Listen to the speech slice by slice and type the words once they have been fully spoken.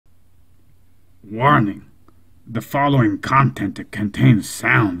Warning. The following content contains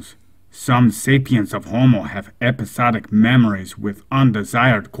sounds. Some sapiens of Homo have episodic memories with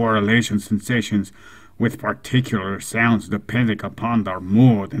undesired correlation sensations with particular sounds depending upon their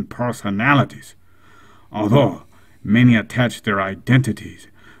mood and personalities. Although many attach their identities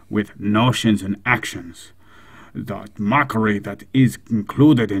with notions and actions, the mockery that is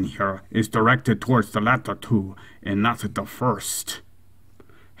included in here is directed towards the latter two and not the first.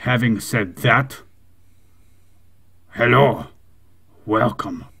 Having said that, hello,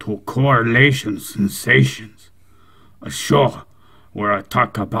 welcome to Correlation Sensations, a show where I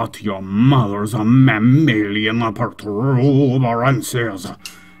talk about your mother's mammalian protuberances.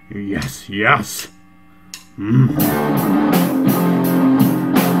 Yes, yes.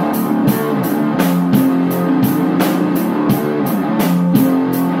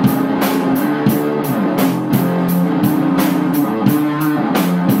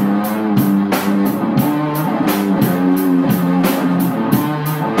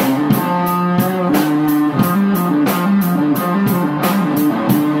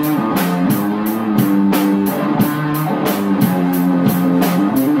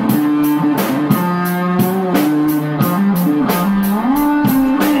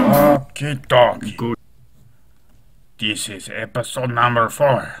 Dog. Good. This is episode number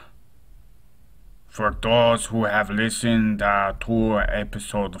 4. For those who have listened to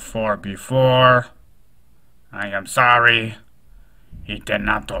episode 4 before, I am sorry. It did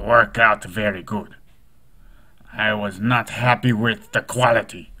not work out very good. I was not happy with the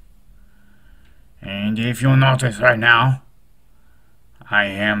quality. And if you notice right now, I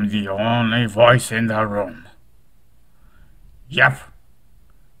am the only voice in the room. Yep.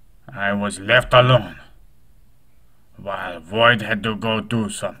 I was left alone, while Void had to go do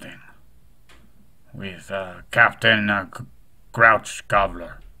something with Captain Grouch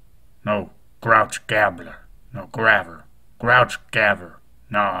Gobbler. No, Grouch Gabbler. No, Graver. Grouch Gabber.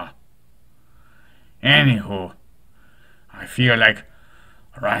 No. Anywho, I feel like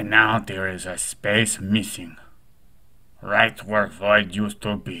right now there is a space missing. Right where Void used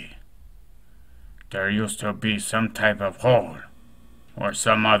to be. There used to be some type of hole. Or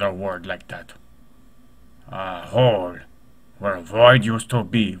some other word like that. A hole where Void used to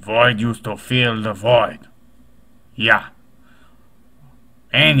be. Void used to fill the void. Yeah.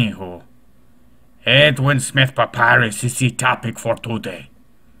 Anywho, Edwin Smith Papyrus is the topic for today.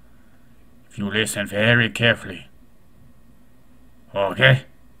 If you listen very carefully. Okay?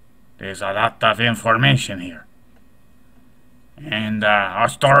 There's a lot of information here. And our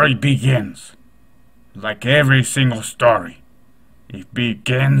story begins. Like every single story. It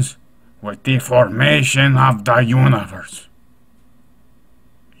begins with the formation of the universe.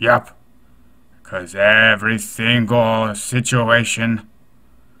 Yup, because every single situation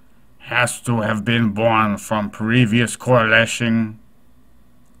has to have been born from previous correlation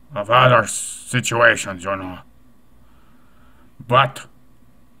of other situations, you know. But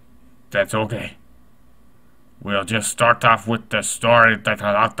that's okay. We'll just start off with the story that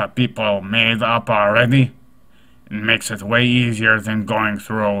a lot of people made up already. It makes it way easier than going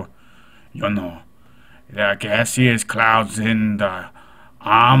through, you know, the gaseous clouds in the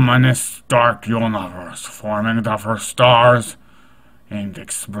ominous dark universe, forming the first stars and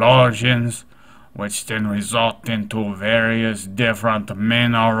explosions, which then result into various different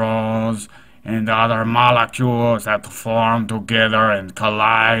minerals and other molecules that form together and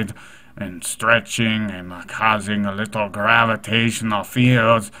collide and stretching and causing a little gravitational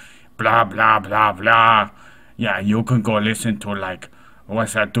fields, blah blah blah blah. Yeah, you can go listen to, like,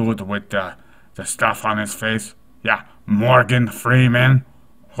 what's that dude with the stuff on his face? Yeah, Morgan Freeman.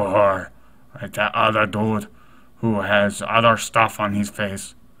 Or that other dude who has other stuff on his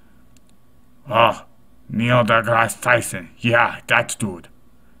face. Oh, Neil deGrasse Tyson. Yeah, that dude.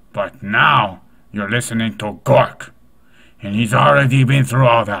 But now, you're listening to Gork. And he's already been through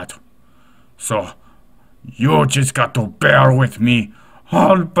all that. So, you just got to bear with me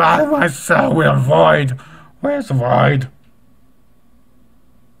all by myself with Void. Where's Void?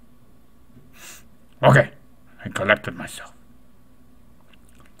 Okay, I collected myself.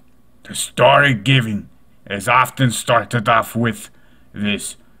 The story given is often started off with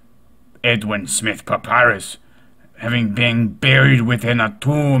this Edwin Smith Papyrus having been buried within a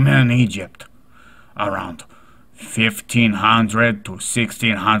tomb in Egypt around 1500 to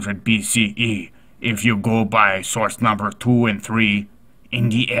 1600 BCE if you go by source number 2 and 3 in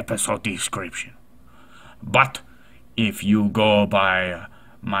the episode description. But if you go by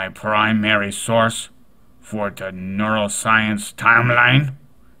my primary source for the neuroscience timeline,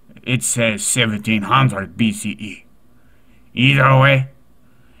 it says 1700 BCE. Either way,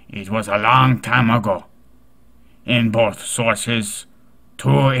 It was a long time ago. In both sources, 2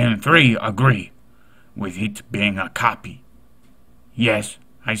 and 3 agree with it being a copy. Yes,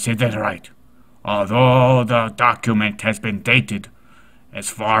 I said that right. Although the document has been dated as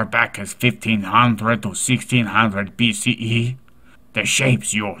far back as 1500 to 1600 BCE, the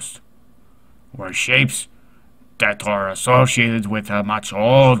shapes used were shapes that are associated with a much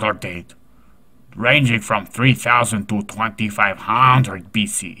older date, ranging from 3000 to 2500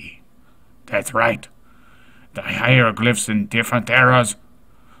 BCE. That's right. The hieroglyphs in different eras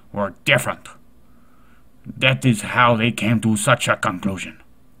were different. That is how they came to such a conclusion.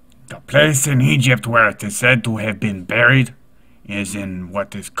 The place in Egypt where it is said to have been buried is in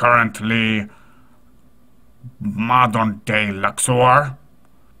what is currently modern-day Luxor.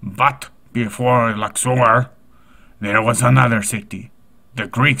 But before Luxor, there was another city. The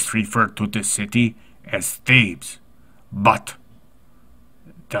Greeks referred to this city as Thebes. But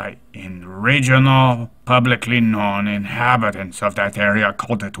the original, publicly known inhabitants of that area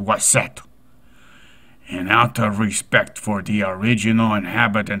called it Waset. And out of respect for the original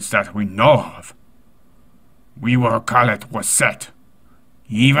inhabitants that we know of, we will call it Waset,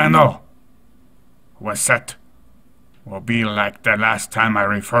 even though Waset will be like the last time I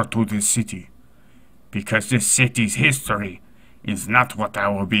refer to this city, because this city's history is not what I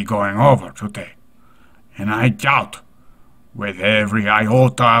will be going over today. And I doubt, with every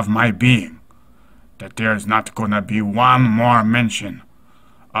iota of my being, that there's not gonna be one more mention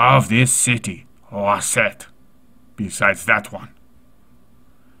of this city, Waset, besides that one.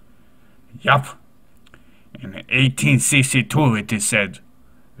 Yup. In 1862 it is said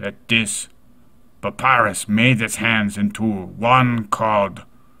that this papyrus made its hands into one called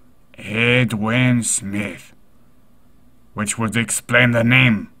Edwin Smith, which would explain the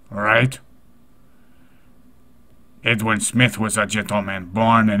name, right? Edwin Smith was a gentleman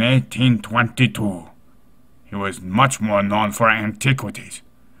born in 1822. He was much more known for antiquities,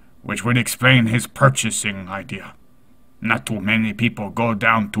 which would explain his purchasing idea. Not too many people go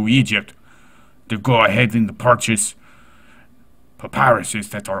down to Egypt to go ahead and purchase papyruses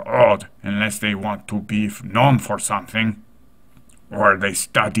that are old unless they want to be known for something, or they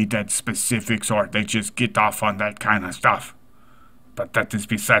study that specifics, or they just get off on that kind of stuff. But that is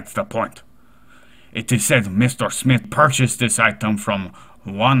besides the point. It is said Mr. Smith purchased this item from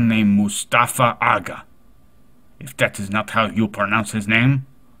one named Mustafa Aga. If that is not how you pronounce his name,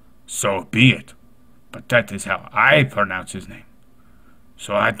 so be it. But that is how I pronounce his name.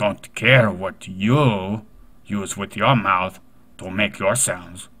 So I don't care what you use with your mouth to make your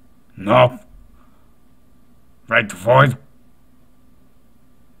sounds. Nope. Right, Void?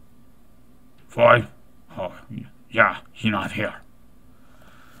 Void? Oh, yeah, he not here.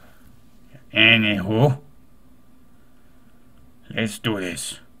 Anywho, let's do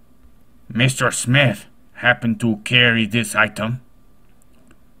this. Mr. Smith happened to carry this item,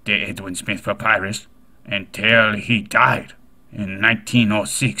 the Edwin Smith Papyrus, until he died in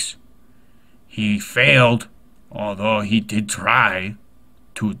 1906. He failed, although he did try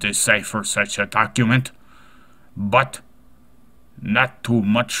to decipher such a document, but not too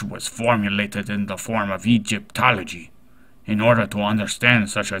much was formulated in the form of Egyptology in order to understand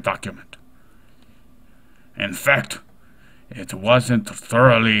such a document. In fact, it wasn't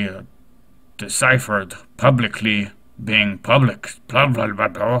thoroughly deciphered publicly, being publicized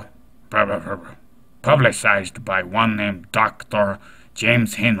by one named Dr.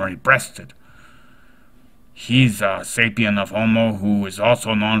 James Henry Breasted. He's a sapien of Homo who is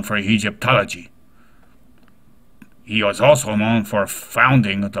also known for Egyptology. He was also known for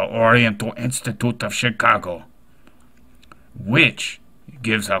founding the Oriental Institute of Chicago, which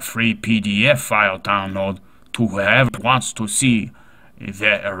gives a free PDF file download to whoever wants to see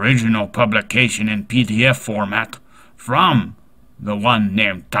the original publication in PDF format from the one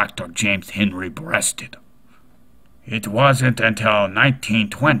named Dr. James Henry Breasted. It wasn't until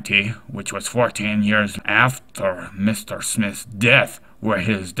 1920, which was 14 years after Mr. Smith's death, where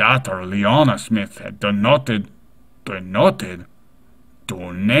his daughter Leona Smith had donated the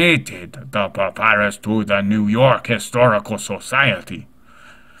papyrus to the New York Historical Society,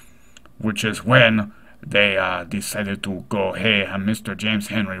 which is when they decided to go, hey, Mr. James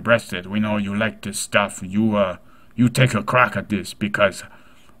Henry Breasted, we know you like this stuff, you take a crack at this, because,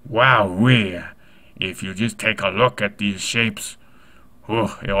 wowee, if you just take a look at these shapes,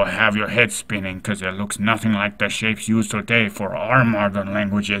 it'll have your head spinning, because it looks nothing like the shapes used today for our modern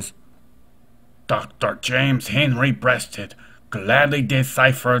languages. Dr. James Henry Breasted gladly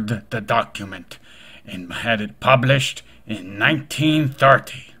deciphered the document and had it published in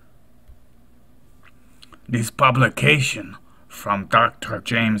 1930. This publication from Dr.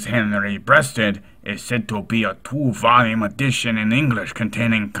 James Henry Breasted is said to be a 2-volume edition in English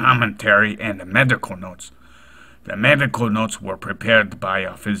containing commentary and medical notes. The medical notes were prepared by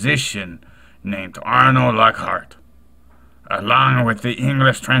a physician named Arnold Lockhart. Along with the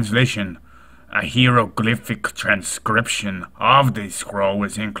English translation, a hieroglyphic transcription of the scroll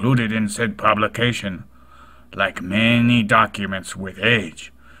was included in said publication. Like many documents with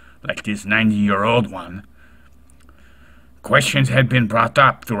age, like this 90-year-old one, questions had been brought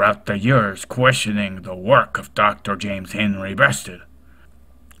up throughout the years questioning the work of Dr. James Henry Breasted.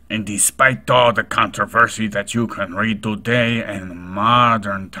 And despite all the controversy that you can read today in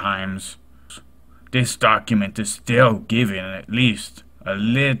modern times, this document is still given at least a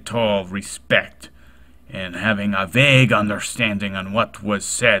little respect and having a vague understanding on what was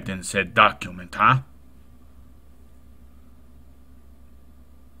said in said document, huh?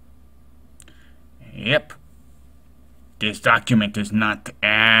 Yep. This document is not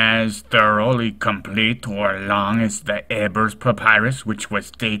as thoroughly complete or long as the Ebers Papyrus, which was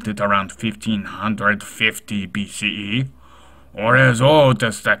dated around 1550 BCE, or as old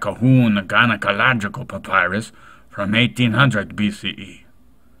as the Kahun Gynecological Papyrus from 1800 BCE.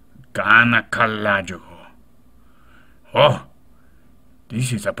 Gynecological. Oh,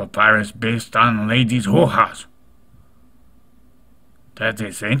 this is a papyrus based on ladies' hoo-has. That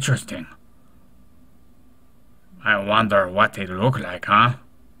is interesting. I wonder what they look like, huh?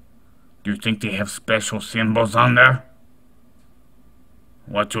 Do you think they have special symbols on there?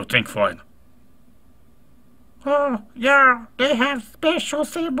 What do you think, Floyd? Oh, yeah, they have special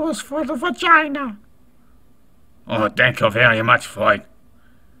symbols for the vagina. Oh, thank you very much, Floyd.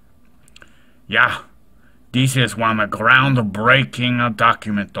 Yeah, this is one groundbreaking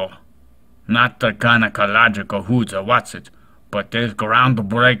document, though. Not the gynecological who's or what's it, but this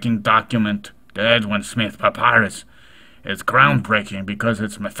groundbreaking document, the Edwin Smith Papyrus, is groundbreaking because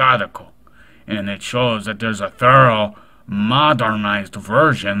it's methodical, and it shows that there's a thorough, modernized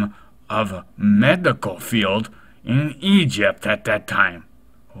version of a medical field in Egypt at that time.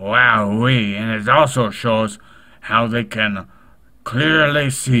 Wowee, and it also shows how they can clearly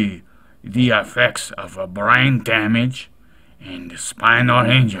see the effects of a brain damage and spinal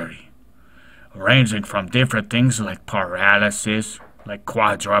injury, ranging from different things like paralysis, like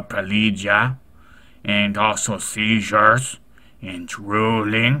quadriplegia, and also seizures, and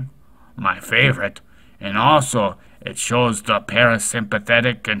drooling, my favorite, and also it shows the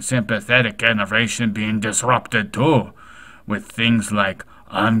parasympathetic and sympathetic innervation being disrupted too, with things like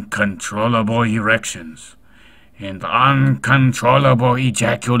uncontrollable erections, and uncontrollable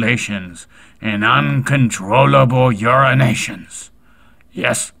ejaculations, and uncontrollable urinations.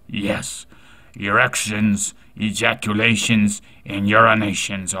 Yes, yes, erections, ejaculations, and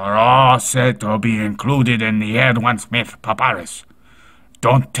urinations are all said to be included in the Edwin Smith Papyrus.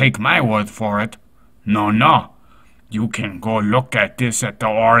 Don't take my word for it. No. You can go look at this at the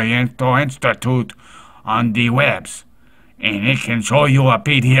Oriental Institute on the webs, and it can show you a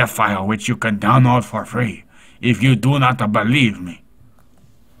PDF file which you can download for free if you do not believe me.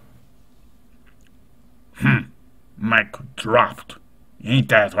 Mic dropped. Ain't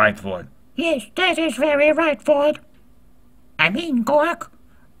that right, Ford? Yes, that is very right, Ford. I mean, Gork,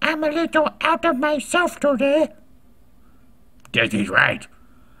 I'm a little out of myself today. That is right.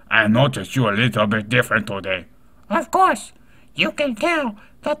 I noticed you a little bit different today. Of course, you can tell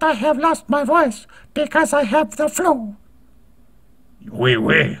that I have lost my voice because I have the flu.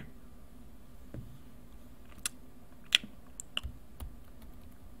 Oui.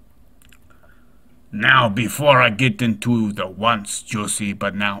 Now, before I get into the once juicy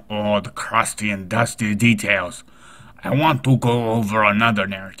but now old, crusty and dusty details, I want to go over another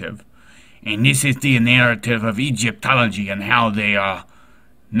narrative. And this is the narrative of Egyptology and how they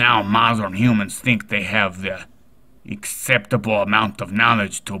now modern humans think they have the acceptable amount of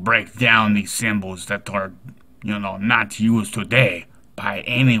knowledge to break down these symbols that are, not used today by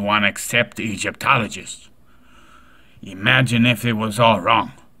anyone except Egyptologists. Imagine if it was all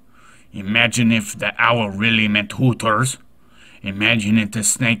wrong. Imagine if the owl really meant hooters. Imagine if the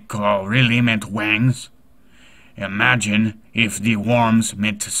snake really meant wings. Imagine if the worms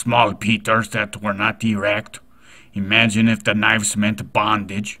meant small peters that were not erect. Imagine if the knives meant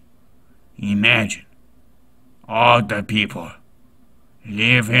bondage. Imagine all the people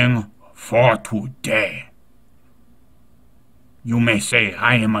living for today. You may say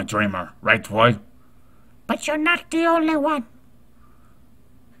I am a dreamer, right, Floyd? But you're not the only one.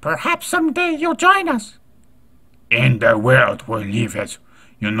 Perhaps someday you'll join us. In the world will live as...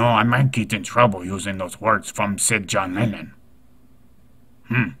 I might get in trouble using those words from Sid John Lennon.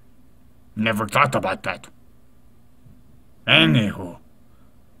 Never thought about that. Anywho,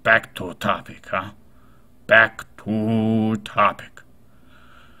 back to topic, huh? Back to topic.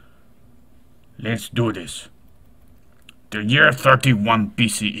 Let's do this. The year 31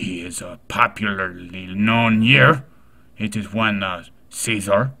 BCE is a popularly known year. It is when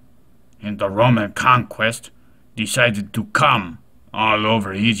Caesar, in the Roman conquest, decided to come all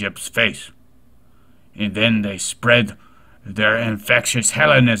over Egypt's face. And then they spread their infectious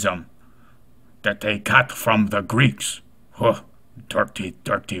Hellenism that they got from the Greeks. Oh, dirty,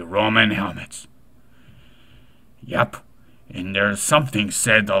 dirty Roman helmets. Yep. And there's something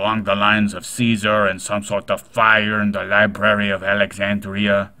said along the lines of Caesar and some sort of fire in the Library of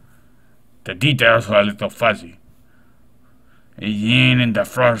Alexandria. The details are a little fuzzy. Again, in the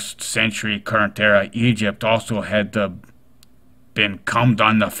 1st century current era, Egypt also had been combed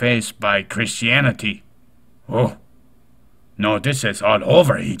on the face by Christianity. Oh, no, this is all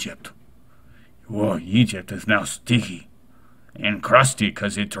over Egypt. Oh, Egypt is now sticky and crusty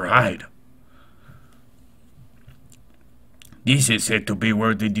because it dried. This is said to be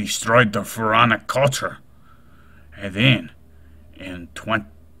where they destroyed the Pharaonic culture. And then, in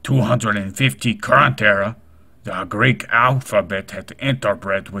 250 current era, the Greek alphabet had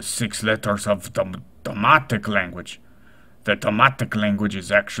interbred with 6 letters of the Demotic language. The Demotic language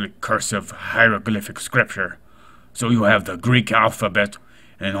is actually cursive hieroglyphic scripture. So you have the Greek alphabet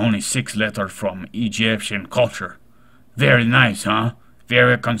and only 6 letters from Egyptian culture. Very nice, huh?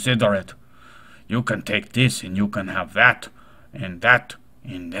 Very considerate. You can take this and you can have that. And that,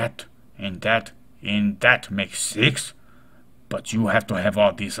 and that, and that, and that makes 6. But you have to have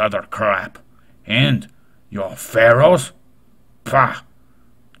all this other crap. And your pharaohs? Pah!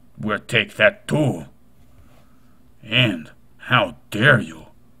 We'll take that too. And how dare you?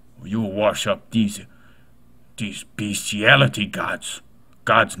 You worship these bestiality gods.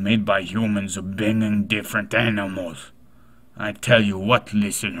 Gods made by humans banging different animals. I tell you what,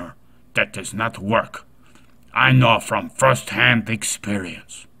 listener, that does not work. I know from first-hand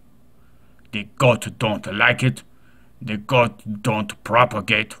experience. The goat don't like it, the goat don't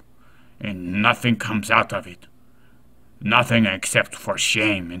propagate, and nothing comes out of it. Nothing except for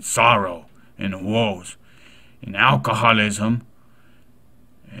shame and sorrow and woes and alcoholism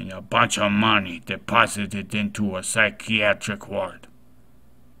and a bunch of money deposited into a psychiatric ward.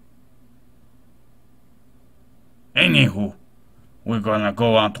 Anywho, we're gonna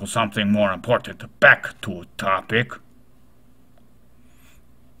go on to something more important. Back to topic.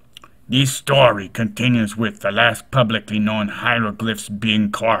 This story continues with the last publicly known hieroglyphs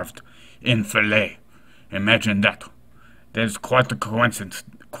being carved in Philae. Imagine that. There's quite a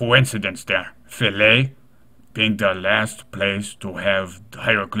coincidence there. Philae being the last place to have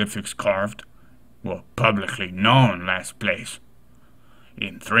hieroglyphics carved. Well, publicly known last place.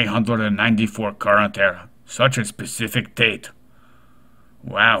 In 394 current era. Such a specific date.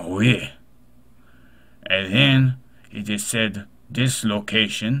 Wowee. And then it is said this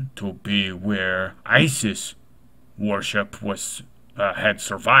location to be where Isis worship was had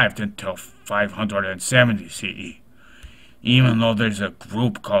survived until 570 CE. Even though there's a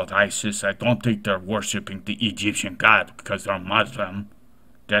group called ISIS, I don't think they're worshipping the Egyptian god because they're Muslim.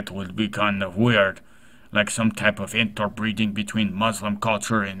 That would be kind of weird, like some type of interbreeding between Muslim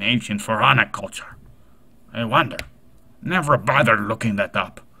culture and ancient Pharaonic culture. I wonder. Never bothered looking that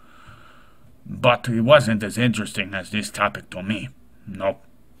up. But it wasn't as interesting as this topic to me. Nope.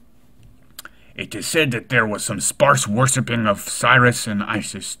 It is said that there was some sparse worshipping of Cyrus and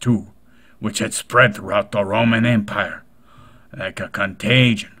Isis too, which had spread throughout the Roman Empire, like a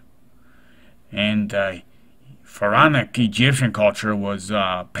contagion. And Pharaonic Egyptian culture was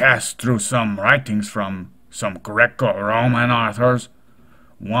passed through some writings from some Greco-Roman authors.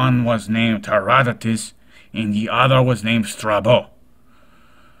 One was named Herodotus, and the other was named Strabo.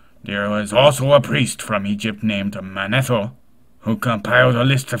 There was also a priest from Egypt named Manetho, who compiled a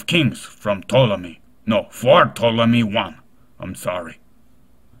list of kings from Ptolemy. No, for Ptolemy I. I'm sorry.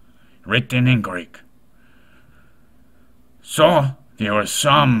 Written in Greek. So, there was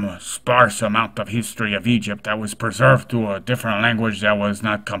some sparse amount of history of Egypt that was preserved to a different language that was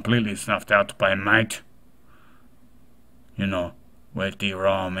not completely snuffed out by might. You know, with the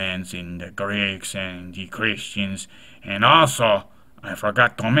Romans and the Greeks and the Christians. And also, I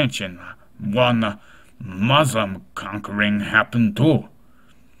forgot to mention, one Muslim conquering happened too.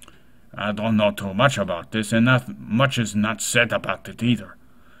 I don't know too much about this, and not much is not said about it either.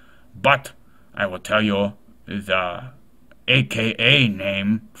 But I will tell you the AKA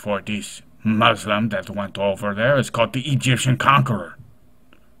name for this Muslim that went over there is called the Egyptian Conqueror.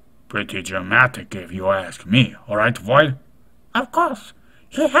 Pretty dramatic if you ask me, alright, Void? Of course,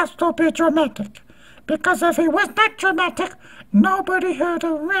 he has to be dramatic. Because if he was not dramatic, nobody had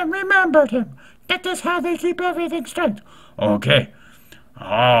remembered him. That is how they keep everything straight. Okay.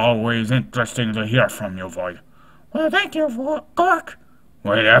 Always interesting to hear from you, Void. Well, thank you, Gork.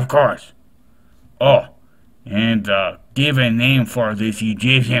 Well, of course. Oh, and the given name for this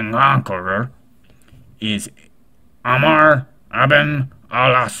Egyptian conqueror is Amar Aben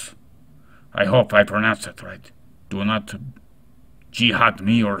Alas. I hope I pronounced it right. Do not jihad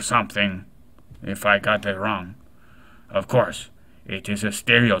me or something if I got it wrong. Of course, it is a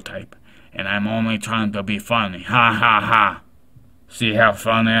stereotype, and I'm only trying to be funny. Ha ha ha. See how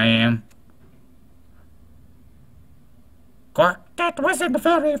funny I am? Gork, that wasn't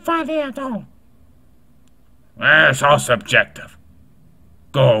very funny at all. Well, it's all subjective.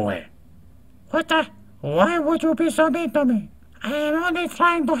 Go away. What the? Why would you be so mean to me? I am only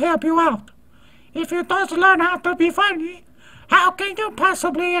trying to help you out. If you don't learn how to be funny, how can you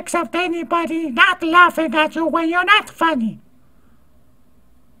possibly accept anybody not laughing at you when you're not funny?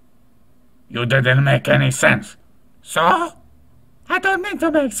 You didn't make any sense. So? I don't mean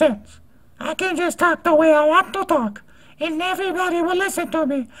to make sense. I can just talk the way I want to talk, and everybody will listen to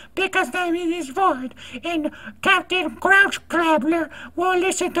me, because my name is Void, and Captain Crouch Crabbler will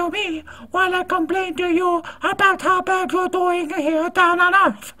listen to me while I complain to you about how bad you're doing here down on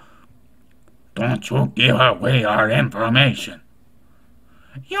Earth. Don't you give away our information.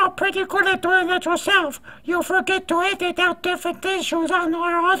 You're pretty good at doing it yourself. You forget to edit out different issues on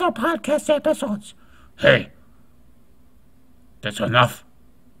our other podcast episodes. Hey, that's enough.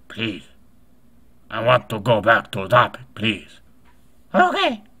 Please. I want to go back to the topic, please.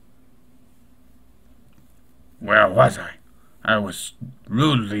 Okay. Where was I? I was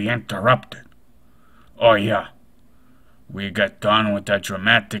rudely interrupted. Oh yeah. We got done with that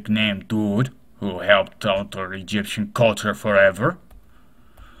dramatic named dude who helped alter Egyptian culture forever.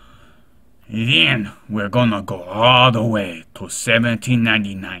 Then we're gonna go all the way to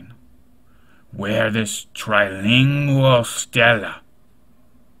 1799, where this trilingual stela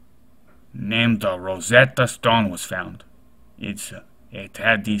named the Rosetta Stone was found. It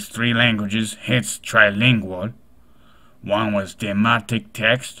had these three languages, hence trilingual. One was Demotic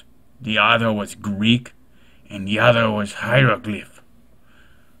text, the other was Greek, and the other was hieroglyph.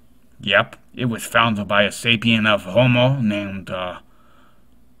 Yep, it was founded by a sapien of Homo named,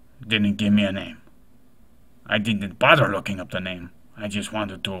 didn't give me a name. I didn't bother looking up the name. I just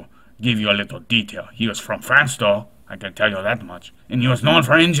wanted to give you a little detail. He was from France, though, I can tell you that much. And he was known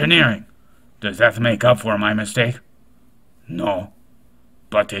for engineering. Does that make up for my mistake? No.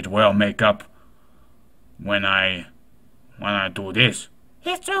 But it will make up when I do this.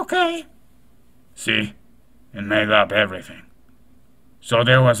 It's okay. See? It made up everything. So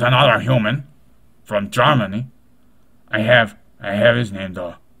there was another human from Germany. I have his name,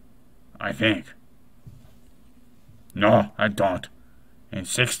 though. I think. No, I don't. In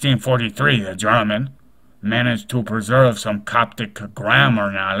 1643, the German managed to preserve some Coptic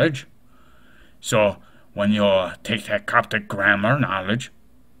grammar knowledge. So, when you take that Coptic grammar knowledge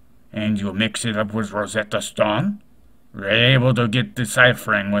and you mix it up with Rosetta Stone, you're able to get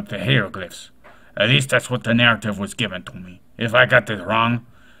deciphering with the hieroglyphs. At least that's what the narrative was given to me. If I got this wrong,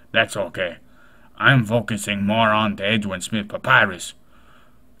 that's okay. I'm focusing more on the Edwin Smith Papyrus,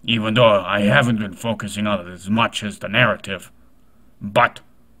 even though I haven't been focusing on it as much as the narrative. But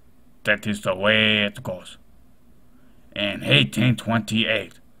that is the way it goes. In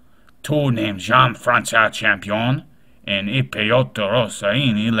 1828, two named Jean-François Champion and Ippolito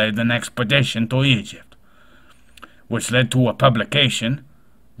Rossaini led an expedition to Egypt, which led to a publication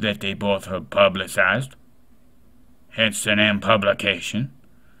that they both have publicized, hence the name publication,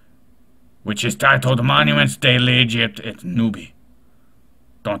 which is titled Monuments de l'Egypte et Nubie.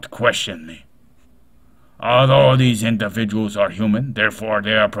 Don't question me. Although these individuals are human, therefore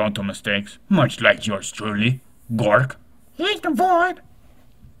they are prone to mistakes, much like yours truly, Gork. He's the Void.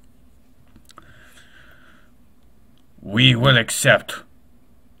 We will accept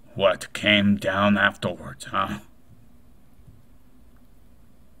what came down afterwards, huh?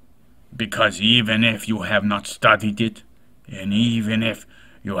 Because even if you have not studied it, and even if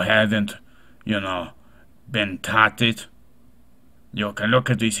you hadn't, been taught it, you can look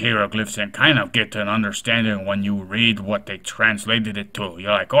at these hieroglyphs and kind of get an understanding when you read what they translated it to.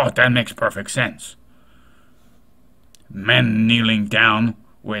 You're like, oh, that makes perfect sense. Men kneeling down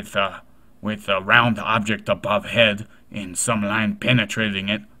with a round object above head and some line penetrating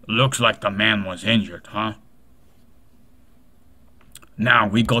it. Looks like the man was injured, huh? Now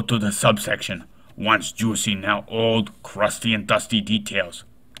we go to the subsection. Once juicy, now old, crusty, and dusty details.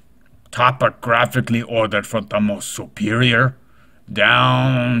 Topographically ordered for the most superior,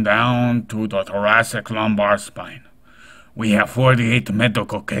 down to the thoracic lumbar spine. We have 48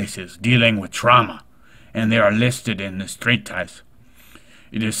 medical cases dealing with trauma, and they are listed in the treatise.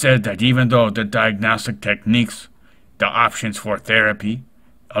 It is said that even though the diagnostic techniques, the options for therapy,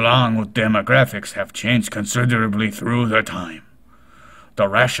 along with demographics have changed considerably through the time, the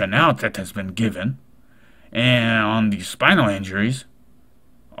rationale that has been given and on the spinal injuries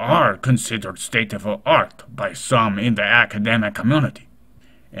are considered state of the art by some in the academic community.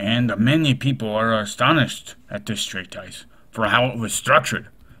 And many people are astonished at this treatise for how it was structured,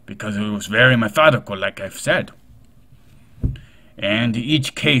 because it was very methodical, like I've said. And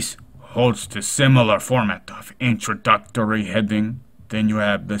each case holds the similar format of introductory heading, then you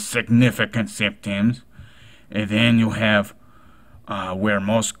have the significant symptoms, and then you have where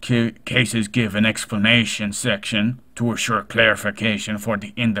most cases give an explanation section to assure clarification for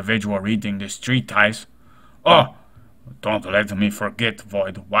the individual reading this treatise. Oh, don't let me forget,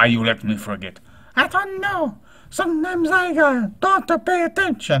 Void. Why you let me forget? I don't know. Sometimes I don't pay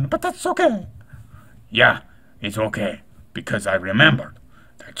attention, but that's okay. Yeah, it's okay, because I remembered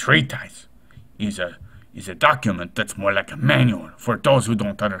that treatise is a document that's more like a manual for those who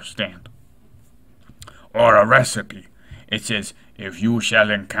don't understand. Or a recipe. It says, if you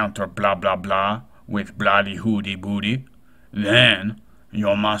shall encounter blah blah blah with bloody hooty booty, then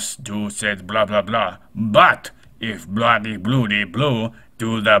you must do said blah blah blah. But if bloody bloody blue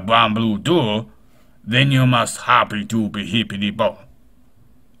do the bomb blue do, then you must hoppy doopy hippity bo.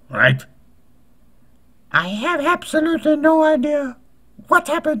 Right? I have absolutely no idea what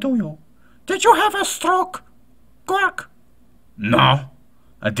happened to you. Did you have a stroke, Gork? No,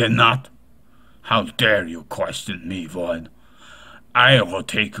 I did not. How dare you question me, Void? I will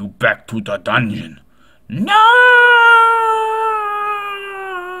take you back to the dungeon. No!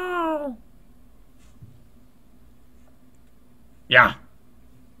 Yeah.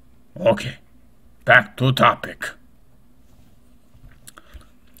 Okay. Back to topic.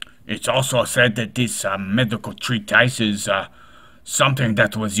 It's also said that this medical treatise is something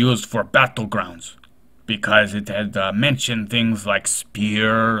that was used for battlegrounds, because it had mentioned things like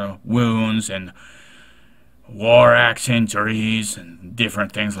spear wounds and war axe injuries and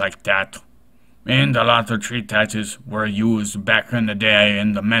different things like that. And a lot of treatises were used back in the day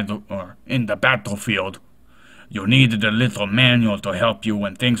in the battlefield. You needed a little manual to help you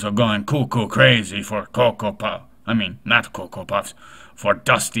when things are going cuckoo crazy for Cocoa Puff. I mean, not Cocoa Puffs, for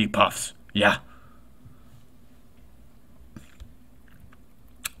Dusty Puffs. Yeah.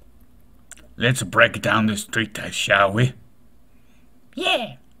 Let's break down this treatise, shall we?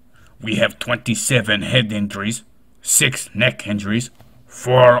 Yeah. We have 27 head injuries, 6 neck injuries,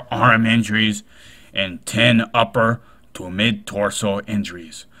 4 arm injuries, and 10 upper to mid-torso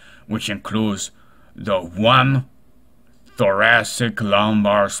injuries, which includes the 1 thoracic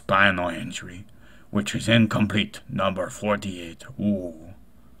lumbar spinal injury, which is incomplete, number 48. Ooh,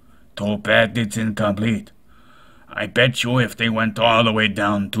 too bad it's incomplete. I bet you if they went all the way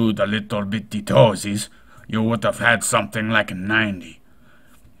down to the little bitty toesies, you would have had something like 90.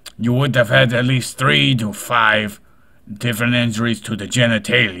 You would have had at least 3 to 5 different injuries to the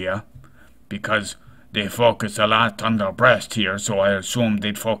genitalia, because they focus a lot on the breast here, so I assume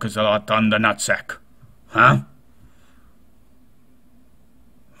they'd focus a lot on the nutsack. Huh?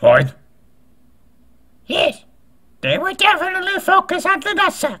 Void? Yes, they would definitely focus on the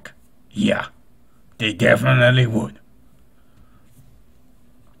nutsack. Yeah, they definitely would.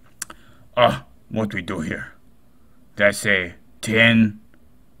 What we do here? That's a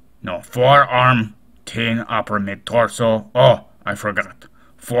 4 arm, 10 upper mid-torso. Oh, I forgot.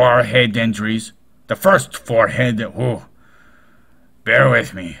 4 head injuries. The first 4 head, bear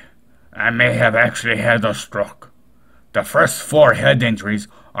with me. I may have actually had a stroke. The first 4 head injuries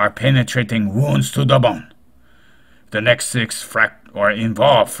are penetrating wounds to the bone. The next 6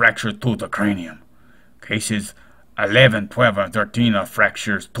 involve fractures to the cranium. Cases 11, 12, and 13 are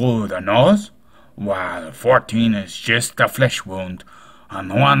fractures to the nose, while 14 is just a flesh wound on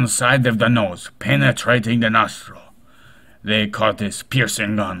one side of the nose, penetrating the nostril. They call this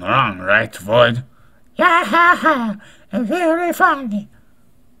piercing gone wrong, right, Void? Yeah, ha, ha. Very funny.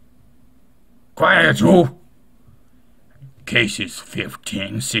 Quiet, you! Cases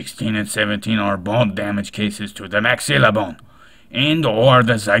 15, 16, and 17 are bone damage cases to the maxilla bone and or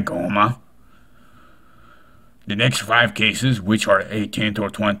the zygoma. The next 5 cases, which are 18 to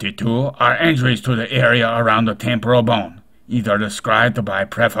 22, are injuries to the area around the temporal bone, either described by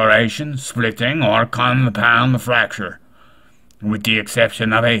perforation, splitting, or compound fracture, with the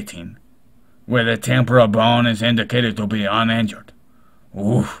exception of 18, where the temporal bone is indicated to be uninjured.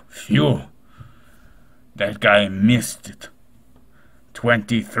 Ooh, phew. That guy missed it.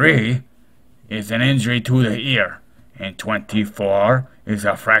 23 is an injury to the ear, and 24 is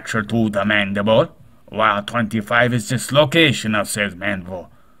a fracture to the mandible, while 25 is dislocation of said mandible.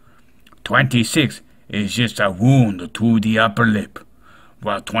 26 is just a wound to the upper lip,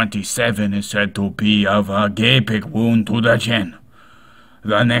 while 27 is said to be of a gaping wound to the chin.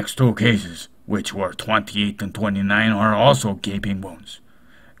 The next two cases, which were 28 and 29, are also gaping wounds.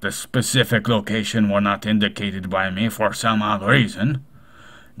 The specific location were not indicated by me for some odd reason.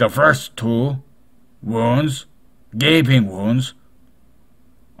 The first two wounds, gaping wounds,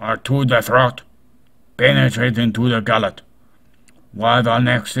 are to the throat, penetrating to the gullet, while the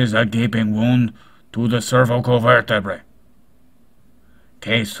next is a gaping wound to the cervical vertebrae.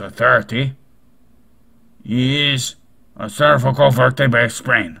 Case 30 is a cervical vertebrae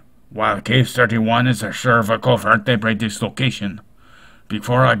sprain, while case 31 is a cervical vertebrae dislocation.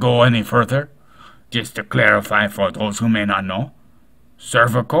 Before I go any further, just to clarify for those who may not know,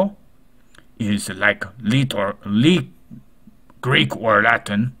 cervical is like Greek or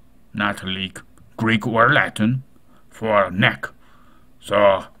Latin, not leak, Greek or Latin for neck.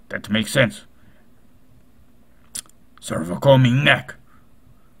 So that makes sense. Cervical means neck.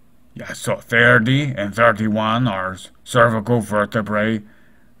 Yeah, so 30 and 31 are cervical vertebrae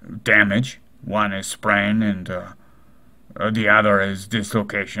damage. One is sprain and the other is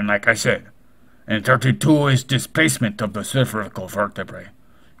dislocation, like I said. And 32 is displacement of the cervical vertebrae.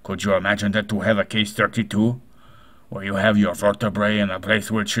 Could you imagine that to have a case 32, where you have your vertebrae in a place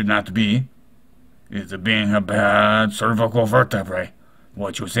where it should not be, is being a bad cervical vertebrae?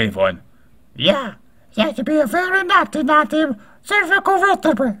 What you say, Vaughn? Yeah, you have to be a very naughty cervical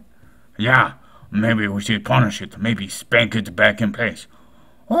vertebrae. Yeah, maybe we should punish it, maybe spank it back in place.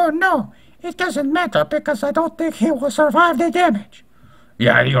 Oh no, it doesn't matter because I don't think he will survive the damage.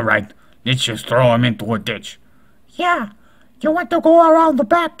 Yeah, you're right. Let's just throw him into a ditch. Yeah, you want to go around the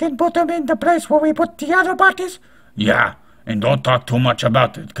back and put him in the place where we put the other bodies? Yeah, and don't talk too much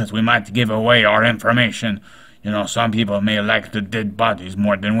about it, because we might give away our information. You know, some people may like the dead bodies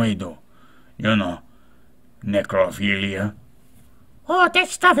more than we do. You know, necrophilia. Oh, that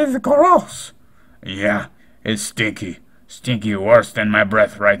stuff is gross. Yeah, it's stinky. Stinky worse than my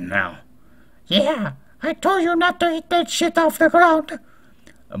breath right now. Yeah, I told you not to eat that shit off the ground.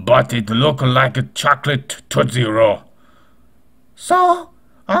 But it looked like a chocolate Tootsie Roll. So,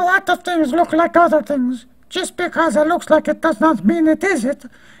 a lot of things look like other things. Just because it looks like it does not mean it isn't.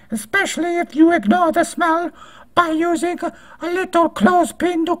 Especially if you ignore the smell by using a little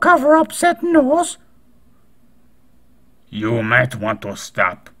clothespin to cover up said nose. You might want to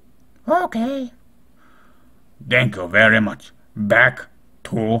stop. Okay. Thank you very much. Back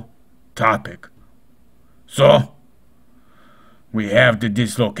to topic. So, we have the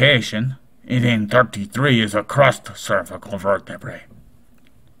dislocation, and in 33 is a crushed cervical vertebrae.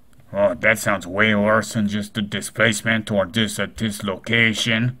 Oh, that sounds way worse than just a displacement or just a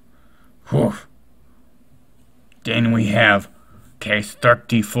dislocation. Whew. Then we have case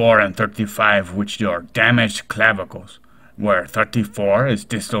 34 and 35, which are damaged clavicles, where 34 is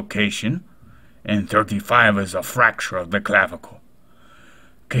dislocation, and 35 is a fracture of the clavicle.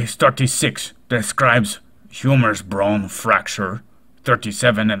 Case 36 describes humerus bone fracture.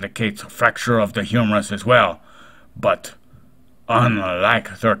 37 indicates a fracture of the humerus as well, but unlike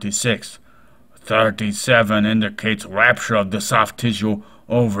 36, 37 indicates rupture of the soft tissue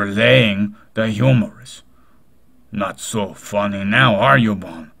overlaying the humerus. Not so funny now, are you,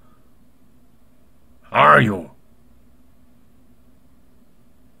 Bon? Are you?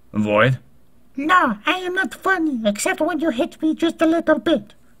 Void? No, I am not funny, except when you hit me just a little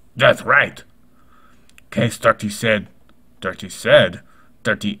bit. That's right. Case 38.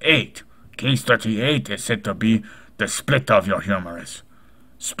 Case 38 is said to be the split of your humerus.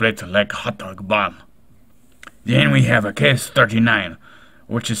 Split like hot dog bun. Then we have a case 39,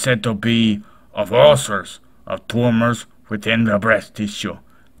 which is said to be of ulcers, of tumors within the breast tissue,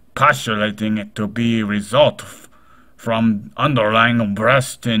 postulating it to be a result from underlying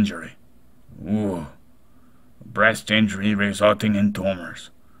breast injury. Ooh, breast injury resulting in tumors.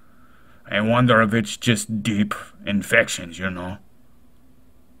 I wonder if it's just deep infections, you know.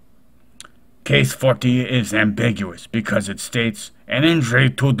 Case 40 is ambiguous because it states an injury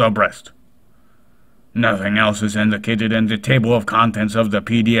to the breast. Nothing else is indicated in the table of contents of the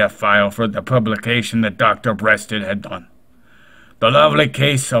PDF file for the publication that Dr. Breasted had done. The lovely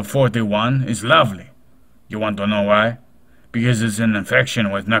case of 41 is lovely. You want to know why? Because it's an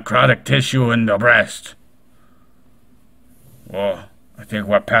infection with necrotic tissue in the breast. Well, I think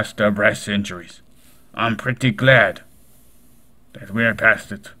we're past the breast injuries. I'm pretty glad that we're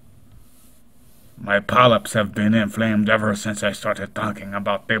past it. My polyps have been inflamed ever since I started talking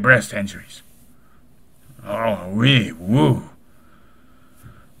about the breast injuries. Oh, woo.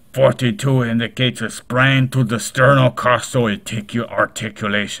 42 indicates a sprain to the sternocostal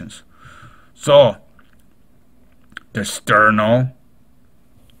articulations. So, the sternum,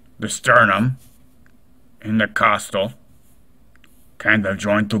 and the costal kind of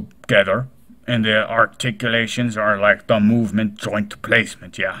join together, and the articulations are like the movement joint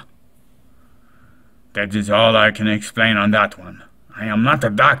placement, yeah. That is all I can explain on that one. I am not a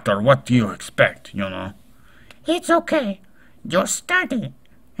doctor. What do you expect, you know? It's okay. You study.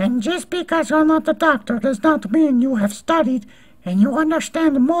 And just because you're not a doctor does not mean you have studied and you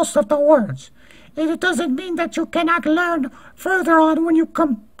understand most of the words. It doesn't mean that you cannot learn further on when you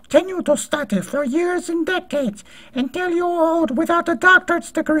continue to study for years and decades until you're old without a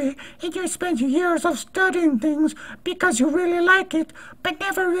doctorate degree and you spend years of studying things because you really like it but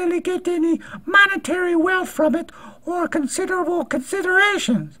never really get any monetary wealth from it or considerable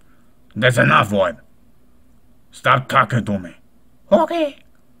considerations. That's enough, Void. Stop talking to me. Okay.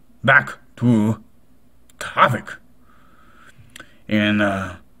 Back to topic. In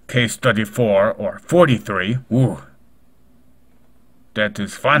case study 4 or 43, that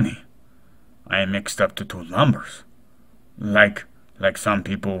is funny. I mixed up the two numbers. Like some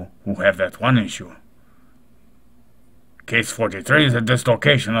people who have that one issue. Case 43 is a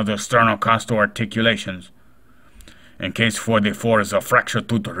dislocation of the sternocostal articulations. And case 44 is a fracture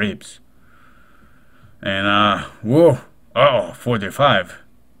to the ribs. And, 45.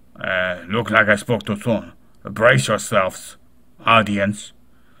 Look like I spoke too soon. Brace yourselves, audience,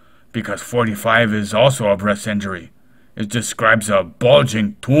 because 45 is also a breast injury. It describes a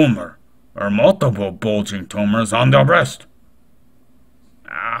bulging tumor, or multiple bulging tumors on the breast.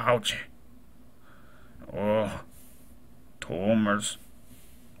 Ouch. Oh, tumors.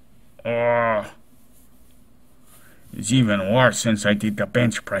 Oh. It's even worse since I did the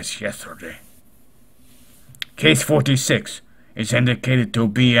bench press yesterday. Case 46 is indicated to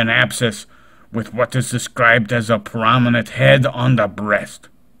be an abscess with what is described as a prominent head on the breast.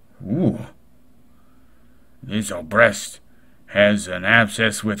 This breast has an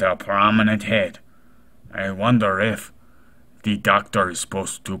abscess with a prominent head. I wonder if the doctor is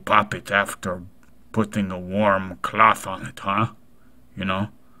supposed to pop it after putting a warm cloth on it, huh? You know?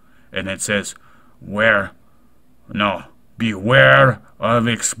 And it says, beware of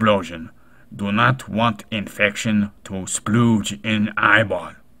explosion. Do not want infection to splooge in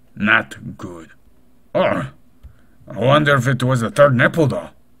eyeball. Not good. Oh, I wonder if it was a third nipple, though.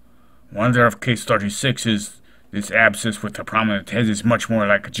 Wonder if case 36 is this abscess with a prominent head is much more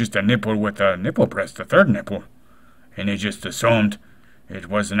like just a nipple with a nipple breast, the third nipple. And they just assumed it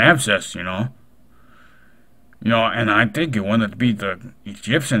was an abscess, you know. And I think it wouldn't be the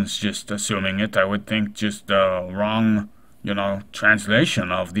Egyptians just assuming it. I would think just the wrong,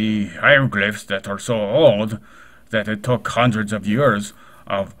 translation of the hieroglyphs that are so old that it took hundreds of years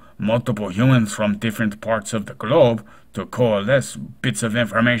of multiple humans from different parts of the globe to coalesce bits of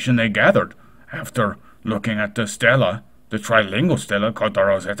information they gathered after looking at the stela, the trilingual stela called the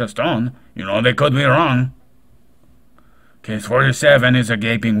Rosetta Stone. They could be wrong. Case 47 is a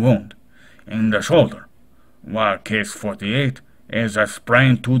gaping wound in the shoulder, while case 48 is a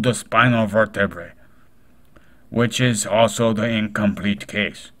sprain to the spinal vertebrae, which is also the incomplete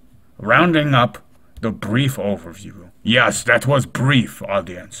case. Rounding up the brief overview. Yes, that was brief,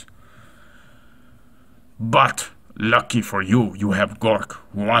 audience. But, lucky for you, you have Gork,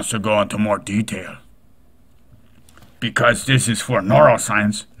 who wants to go into more detail. Because this is for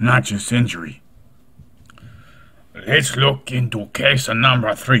neuroscience, not just injury. Let's look into case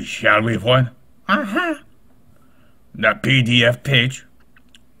number 3, shall we, Void? Uh-huh. The PDF page.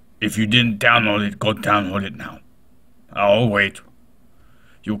 If you didn't download it, go download it now. I'll wait.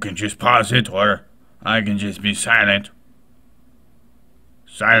 You can just pause it, or I can just be silent.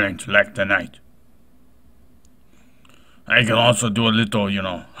 Silent like the night. I can also do a little,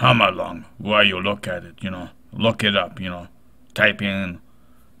 hum along while you look at it, Look it up, Type in,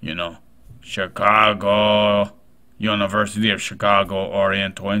 Chicago, University of Chicago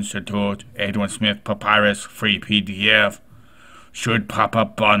Oriental Institute, Edwin Smith Papyrus, free PDF. Should pop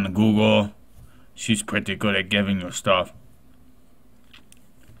up on Google. She's pretty good at giving you stuff.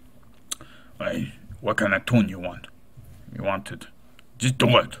 What kind of tune you want? You want it? Just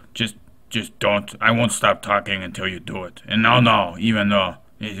do it. Just don't. I won't stop talking until you do it. And no, even though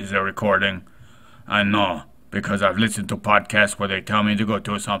it is a recording, I know, because I've listened to podcasts where they tell me to go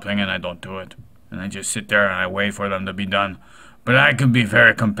do something and I don't do it. And I just sit there and I wait for them to be done. But I can be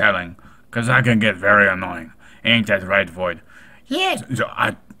very compelling, because I can get very annoying. Ain't that right, Void? Yes. So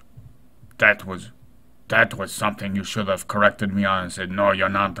that was something you should have corrected me on and said, no, you're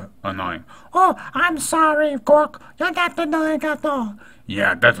not annoying. Oh, I'm sorry, Gork. You're not annoying at all.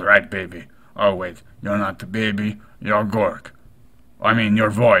 Yeah, that's right, baby. Oh, wait, you're not the baby, you're Gork. I mean, you're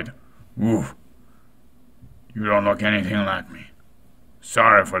Void. Ooh. You don't look anything like me.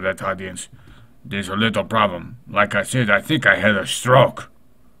 Sorry for that, audience. There's a little problem. Like I said, I think I had a stroke.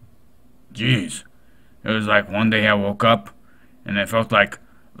 Jeez. It was like one day I woke up and I felt like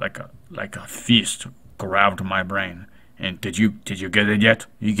a fist grabbed my brain. And did you get it yet?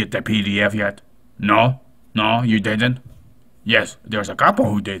 You get the PDF yet? No? No, you didn't? Yes, there's a couple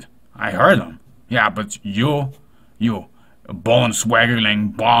who did. I heard them. Yeah, but you, bone-swaggling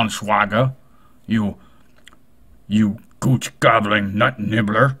bone-swagger, you gooch-gobbling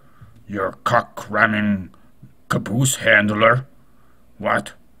nut-nibbler, you cock-ramming caboose handler.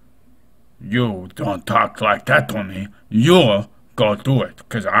 What? You don't talk like that to me. You go do it,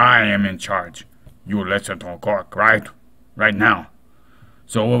 'cause I am in charge. You listen to Gork, right? Right now.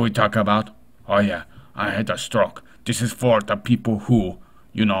 So what we talk about? Oh yeah, I had a stroke. This is for the people who,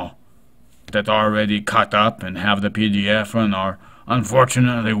 that are already caught up and have the PDF and are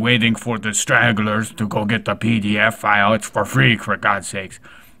unfortunately waiting for the stragglers to go get the PDF file. It's for free, for God's sakes.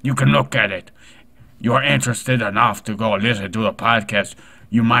 You can look at it. You're interested enough to go listen to the podcast.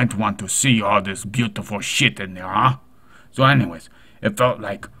 You might want to see all this beautiful shit in there, huh? So anyways, it felt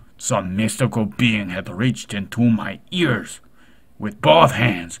like some mystical being had reached into my ears with both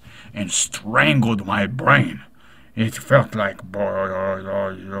hands and strangled my brain. It felt like, and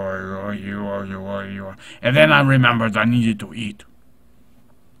then I remembered I needed to eat.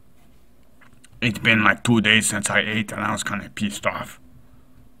 It's been like 2 days since I ate and I was kind of pissed off.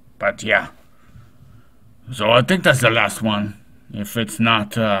 But yeah. So I think that's the last one. If it's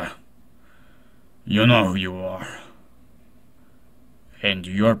not, you know who you are. And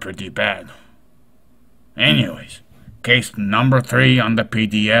you're pretty bad. Anyways, case number 3 on the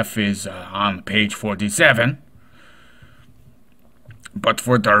PDF is on page 47. But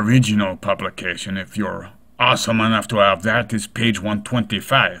for the original publication, if you're awesome enough to have that, is page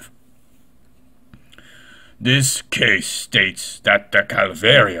 125. This case states that the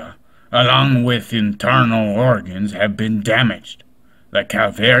calvaria, along with internal organs, have been damaged. The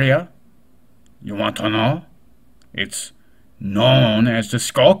calvaria, you want to know? It's known as the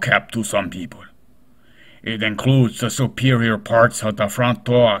skull cap to some people. It includes the superior parts of the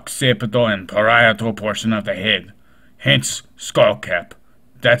frontal, occipital, and parietal portion of the head. Hence, skull cap.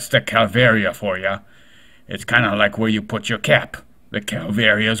 That's the calvaria for ya. It's kind of like where you put your cap. The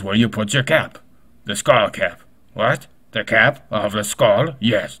calvaria is where you put your cap. The skull cap. What? The cap of the skull?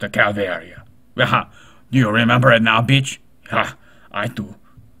 Yes, the calvaria. Do you remember it now, bitch? Ha, I do.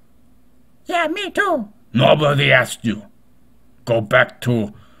 Yeah, me too. Nobody asked you. Go back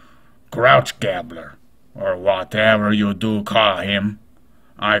to Grouch Gabbler, or whatever you do call him.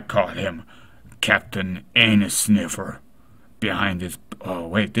 I call him Captain Anus Sniffer. Behind his... Oh,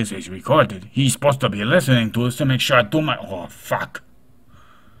 wait, this is recorded. He's supposed to be listening to us to make sure I do my... Oh, fuck.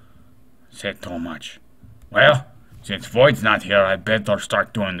 Said too much. Well, since Void's not here, I better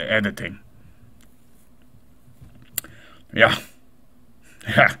start doing the editing. Yeah.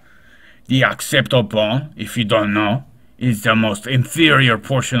 The occipital bone, if you don't know, is the most inferior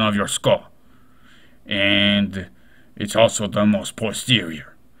portion of your skull. And it's also the most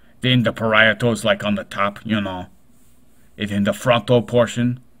posterior. Then the parietal is like on the top, And in the frontal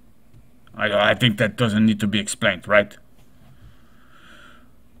portion, I think that doesn't need to be explained, right?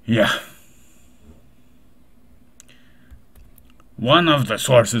 Yeah. One of the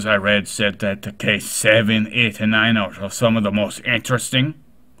sources I read said that the case 7, 8, and 9 are some of the most interesting.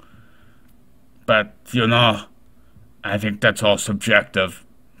 But, I think that's all subjective.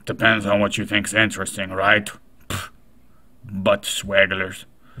 Depends on what you think's interesting, right? Pfft. Butt swagglers.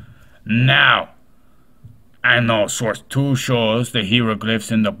 Now, I know source 2 shows the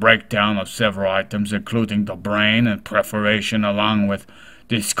hieroglyphs in the breakdown of several items, including the brain and perforation, along with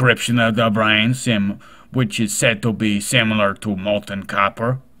description of the brain, which is said to be similar to molten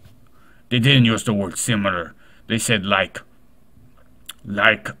copper. They didn't use the word similar. They said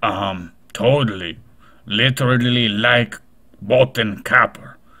totally, literally like molten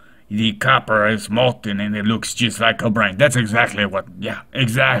copper. The copper is molten and it looks just like a brain. That's exactly what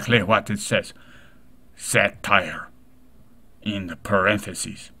it says. Satire in the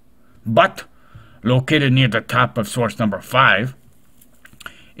parentheses. But located near the top of source number 5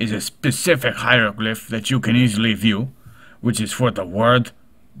 is a specific hieroglyph that you can easily view, which is for the word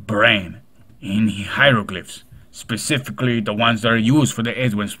brain in hieroglyphs, specifically the ones that are used for the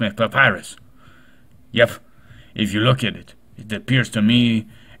Edwin Smith Papyrus. Yep, if you look at it, it appears to me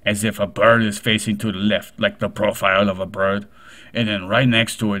as if a bird is facing to the left, like the profile of a bird, and then right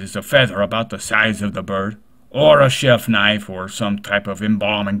next to it is a feather about the size of the bird, or a chef knife or some type of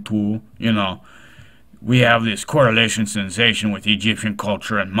embalming tool, you know. We have this correlation sensation with Egyptian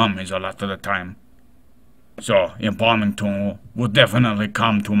culture and mummies a lot of the time. So, embalming tool will definitely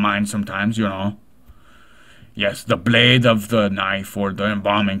come to mind sometimes, you know. Yes, the blade of the knife or the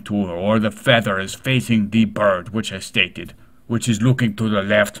embalming tool or the feather is facing the bird, which I stated, which is looking to the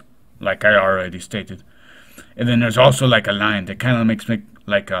left, like I already stated. And then there's also like a line that kind of makes me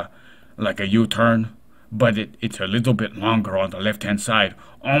like a U-turn, but it's a little bit longer on the left-hand side,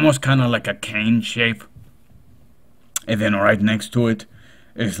 almost kind of like a cane shape. And then right next to it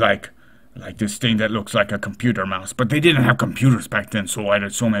is like this thing that looks like a computer mouse. But they didn't have computers back then, so I'd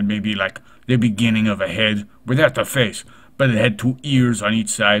assume it may be like the beginning of a head without the face. But it had 2 ears on each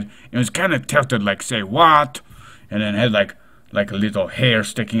side. It was kind of tilted like, say, what? And then had like a little hair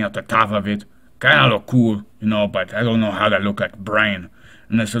sticking out the top of it. Kind of look cool, you know, but I don't know how that looked like brain.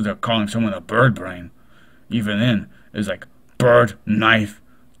 Unless they're calling someone a bird brain. Even then, it's like bird, knife,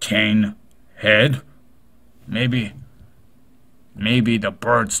 cane, head. Maybe the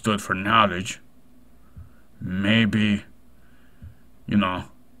bird stood for knowledge. Maybe, you know,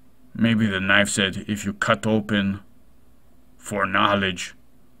 maybe the knife said if you cut open for knowledge,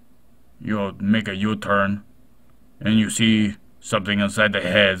 you'll make a U-turn and you see something inside the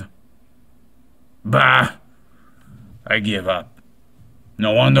head. Bah! I give up.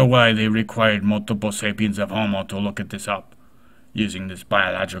 No wonder why they required multiple sapiens of Homo to look at this up. Using this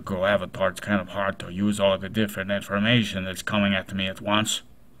biological avatar, it's kind of hard to use all the different information that's coming at me at once.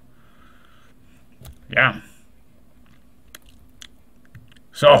 Yeah.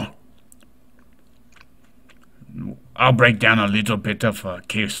 So, I'll break down a little bit of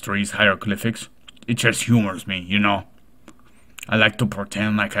Case 3's hieroglyphics. It just humors me, you know. I like to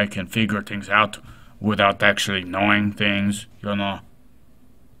pretend like I can figure things out without actually knowing things, you know.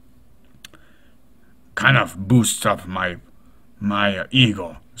 Kind of boosts up my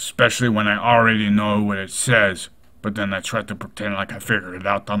ego, especially when I already know what it says, but then I try to pretend like I figured it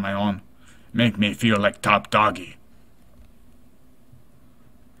out on my own. Make me feel like top doggy.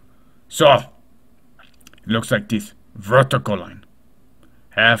 So, it looks like this vertical line.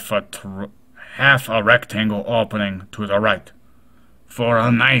 Half a rectangle opening to the right. For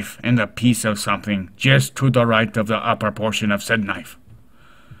a knife and a piece of something just to the right of the upper portion of said knife.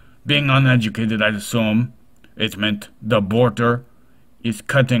 Being uneducated, I'd assume it meant the border is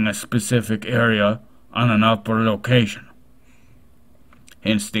cutting a specific area on an upper location.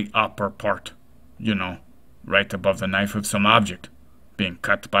 Hence the upper part, you know, right above the knife of some object being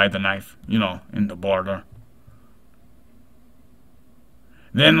cut by the knife, you know, in the border.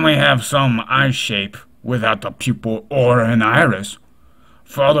 Then we have some eye shape without a pupil or an iris,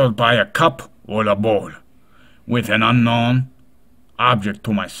 followed by a cup or a bowl, with an unknown object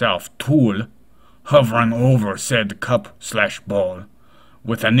to myself, tool, hovering over said cup/bowl,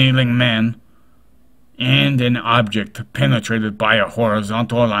 with a kneeling man and an object penetrated by a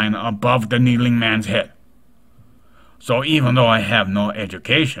horizontal line above the kneeling man's head. So even though I have no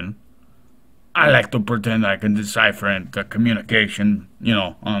education, I like to pretend I can decipher the communication, you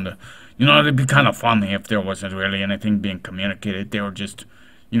know, it'd be kind of funny if there wasn't really anything being communicated. They were just,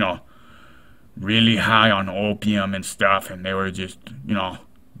 you know, really high on opium and stuff, and they were just, you know,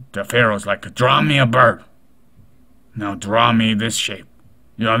 the pharaoh's like, draw me a bird. Now draw me this shape.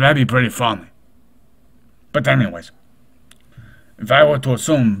 You know, that'd be pretty funny. But anyways, if I were to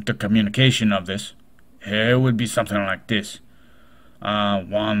assume the communication of this, it would be something like this.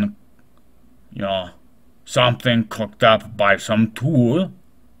 One, you know, something cooked up by some tool,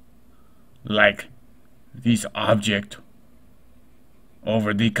 like this object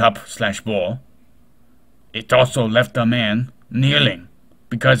over the cup/bowl. It also left the man kneeling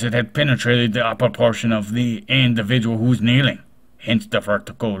because it had penetrated the upper portion of the individual who's kneeling. Hence the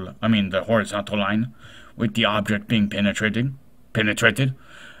the horizontal line with the object being penetrated.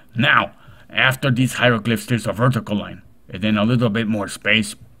 Now, after these hieroglyphs, there's a vertical line, and then a little bit more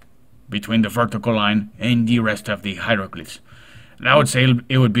space between the vertical line and the rest of the hieroglyphs. And I would say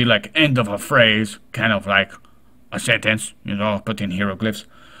it would be like end of a phrase, kind of like a sentence, you know, put in hieroglyphs.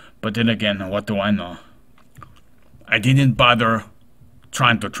 But then again, what do I know? I didn't bother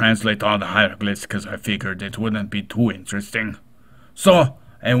trying to translate all the hieroglyphs because I figured it wouldn't be too interesting. So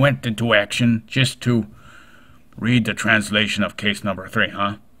I went into action just to read the translation of case number 3,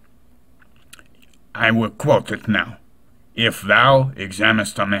 huh? I will quote it now. If thou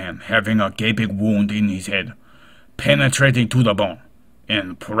examinest a man having a gaping wound in his head, penetrating to the bone,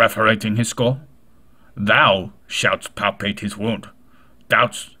 and perforating his skull, thou shalt palpate his wound, thou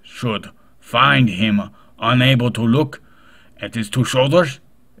should find him unable to look at his two shoulders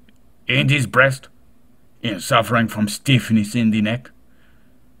and his breast, and suffering from stiffness in the neck.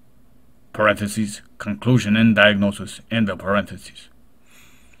 Parentheses, conclusion and diagnosis, end of parentheses.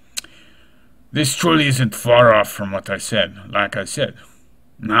 This truly isn't far off from what I said, like I said.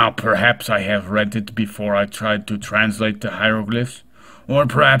 Now, perhaps I have read it before I tried to translate the hieroglyphs, or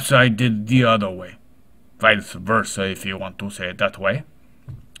perhaps I did the other way. Vice versa, if you want to say it that way.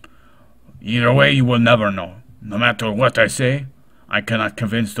 Either way, you will never know. No matter what I say, I cannot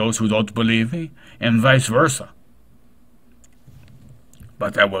convince those who don't believe me, and vice versa.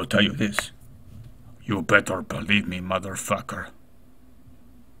 But I will tell you this. You better believe me, motherfucker.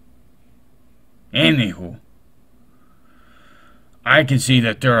 Anywho, I can see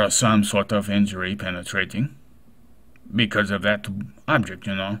that there are some sort of injury penetrating because of that object,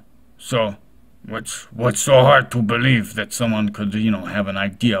 you know. So, what's so hard to believe that someone could, have an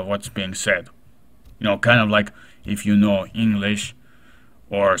idea of what's being said? Kind of like if you know English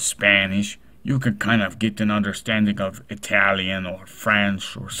or Spanish, you could kind of get an understanding of Italian or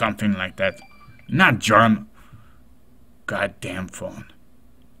French or something like that. Not German. Goddamn phone.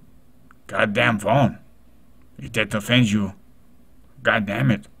 Goddamn phone. If that offends you,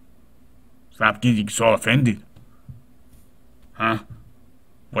 goddamn it. Stop getting so offended. Huh?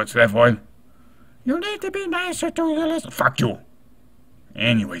 What's that, Void? You need to be nicer to your listeners. Fuck you.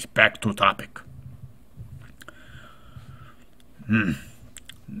 Anyways, back to topic.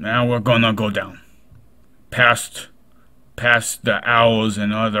 Now we're gonna go down. Past the owls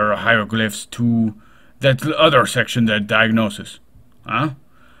and other hieroglyphs to that other section, that diagnosis. Huh?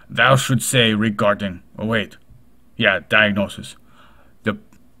 Thou should say regarding... Oh, wait. Yeah, diagnosis.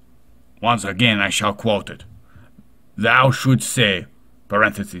 Once again, I shall quote it. Thou should say,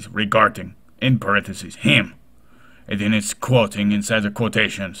 parentheses, regarding, in parentheses, him. And then it's quoting inside the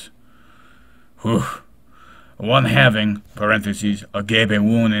quotations. Whew. One having, parentheses, a gaping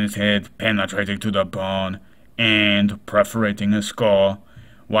wound in his head penetrating to the bone and perforating his skull,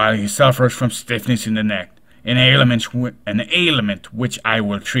 while he suffers from stiffness in the neck, an ailment which I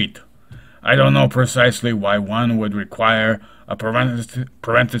will treat. I don't know precisely why one would require a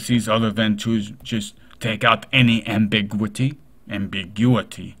parentheses other than to just take out any ambiguity.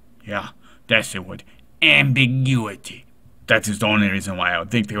 Ambiguity. Yeah, that's the word. Ambiguity. That is the only reason why I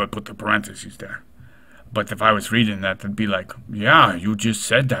would think they would put the parentheses there. But if I was reading that, it'd be like, yeah, you just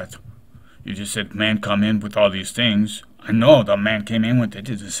said that. You just said man come in with all these things. I know the man came in with it.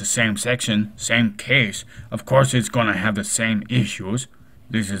 It's the same section, same case. Of course it's going to have the same issues.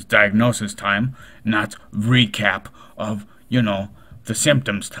 This is diagnosis time, not recap of, the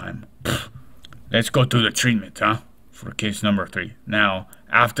symptoms time. Pfft. Let's go to the treatment, huh? For case number 3. Now,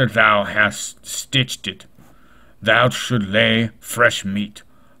 after thou hast stitched it, thou should lay fresh meat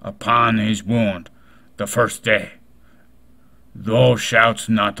upon his wound the first day. Thou shalt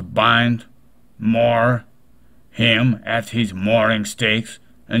not bind more him at his mooring stakes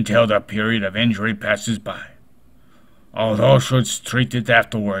until the period of injury passes by. Thou shouldst treat it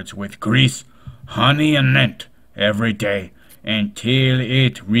afterwards with grease, honey, and mint every day until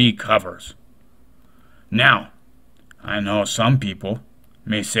it recovers. Now, I know some people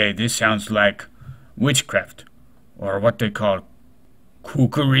may say this sounds like witchcraft, or what they call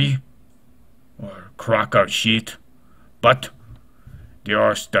kookery, or crocker shit, but there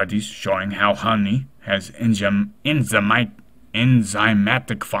are studies showing how honey has enzymatic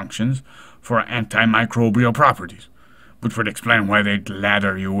functions for antimicrobial properties, which would explain why they'd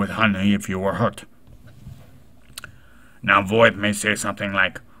lather you with honey if you were hurt. Now, Void may say something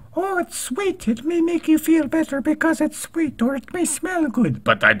like, oh, it's sweet. It may make you feel better because it's sweet, or it may smell good.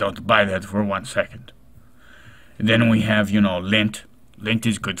 But I don't buy that for 1 second. And then we have, lint. Lint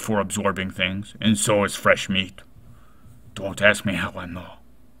is good for absorbing things, and so is fresh meat. Don't ask me how I know.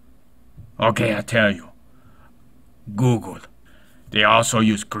 Okay, I tell you. Google. They also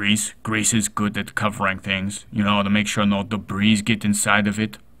use grease. Grease is good at covering things, to make sure no debris get inside of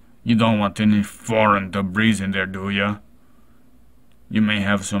it. You don't want any foreign debris in there, do you? You may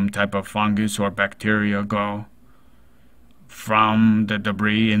have some type of fungus or bacteria go from the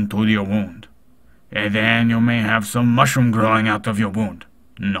debris into your wound. And then you may have some mushroom growing out of your wound.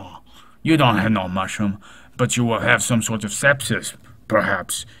 No, you don't have no mushroom, but you will have some sort of sepsis,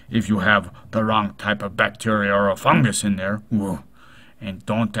 perhaps, if you have the wrong type of bacteria or a fungus in there. Ooh. And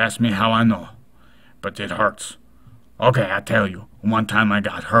don't ask me how I know, but it hurts. Okay, I tell you, one time I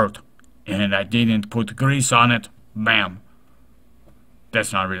got hurt, and I didn't put grease on it. Bam.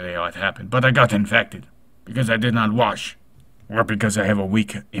 That's not really how it happened, but I got infected because I did not wash, or because I have a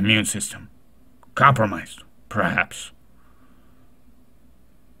weak immune system. Compromised, perhaps.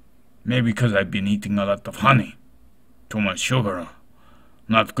 Maybe because I've been eating a lot of honey. Too much sugar.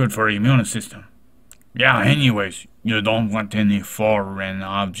 Not good for the immune system. Yeah, anyways, you don't want any foreign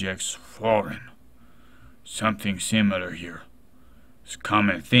objects foreign. Something similar here. It's a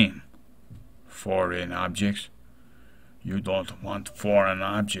common theme. Foreign objects. You don't want foreign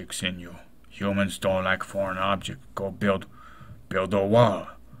objects in you. Humans don't like foreign objects. Go build a wall.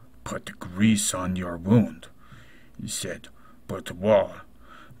 Put grease on your wound. He said, put a wall.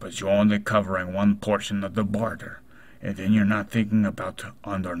 But you're only covering one portion of the border. And then you're not thinking about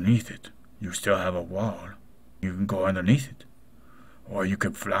underneath it. You still have a wall. You can go underneath it. Or you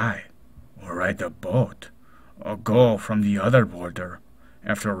could fly. Or ride a boat. Or go from the other border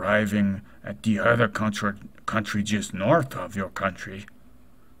after arriving at the other country just north of your country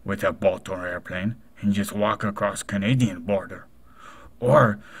with a boat or airplane and just walk across Canadian border.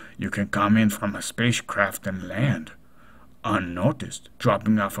 Or you can come in from a spacecraft and land unnoticed,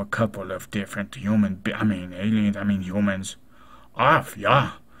 dropping off a couple of different humans off,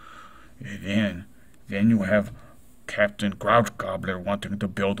 yeah. And then you have Captain Grouch Gobbler wanting to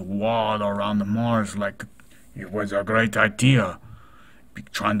build a wall around Mars like it was a great idea.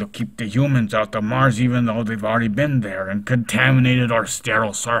 Trying to keep the humans out of Mars even though they've already been there and contaminated our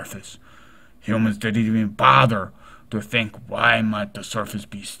sterile surface. Humans didn't even bother to think, why might the surface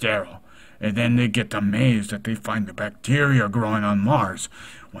be sterile? And then they get amazed that they find the bacteria growing on Mars,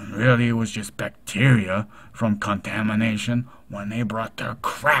 when really it was just bacteria from contamination when they brought their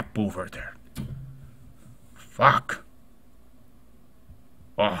crap over there. Fuck.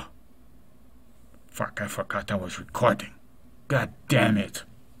 Oh. Fuck, I forgot I was recording. God damn it.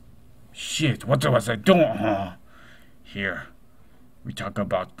 Shit, what was I doing? Oh. Here, we talk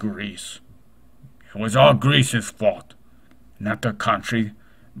about Greece. It was all Greece's fault. Not the country,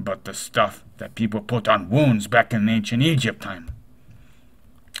 but the stuff that people put on wounds back in ancient Egypt time.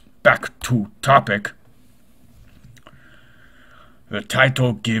 Back to topic. The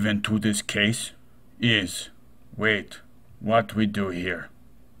title given to this case is, wait, what we do here?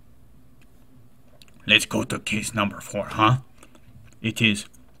 Let's go to case number 4, huh? It is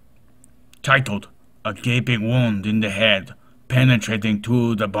titled, A Gaping Wound in the Head Penetrating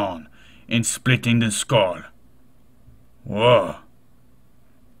to the Bone and Splitting the Skull. Whoa.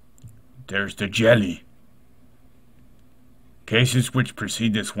 There's the jelly. Cases which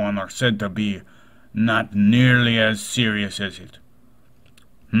precede this one are said to be not nearly as serious as it.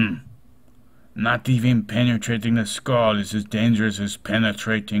 Not even penetrating the skull is as dangerous as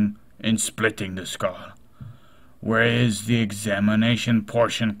penetrating and splitting the skull. Where is the examination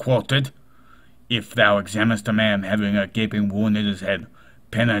portion quoted? If thou examinest a man having a gaping wound in his head,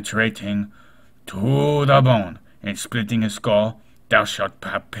 penetrating to the bone, and splitting his skull, thou shalt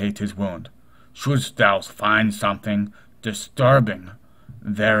palpate his wound. Shouldst thou find something disturbing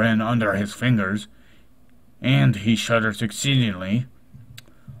therein under his fingers, and he shudders exceedingly,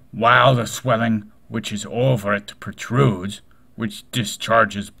 while the swelling which is over it protrudes, which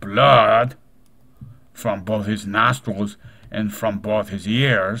discharges blood from both his nostrils and from both his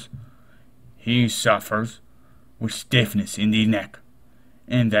ears, he suffers with stiffness in the neck,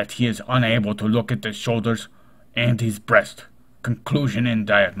 and that he is unable to look at the shoulders and his breast. Conclusion and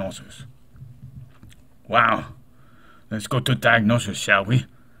diagnosis. Wow. Let's go to diagnosis, shall we?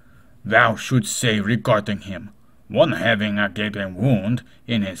 Thou shouldst say regarding him, one having a gaping wound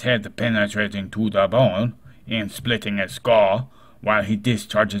in his head penetrating to the bone and splitting his skull, while he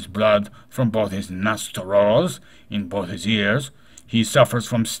discharges blood from both his nostrils and both his ears, he suffers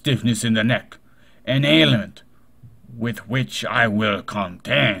from stiffness in the neck, an ailment with which I will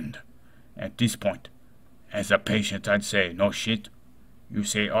contend. At this point, as a patient, I'd say, no shit. You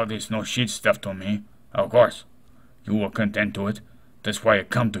say all this no shit stuff to me. Of course, you will contend to it. That's why I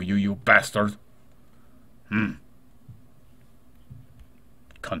come to you, you bastard.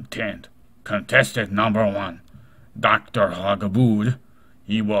 Contend. Contested number 1. Dr. Hagabood.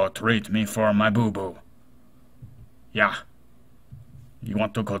 He will treat me for my boo-boo. Yeah. You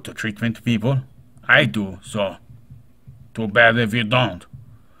want to go to treatment, people? I do, so too bad if you don't.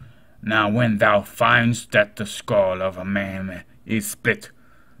 Now when thou findest that the skull of a man is split,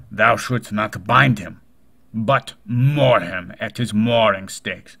 thou shouldst not bind him, but moor him at his mooring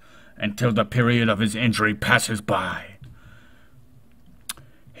stakes until the period of his injury passes by.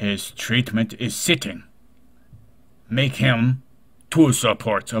 His treatment is sitting. Make him 2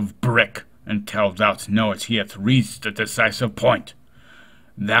 supports of brick until thou knowest he hath reached the decisive point.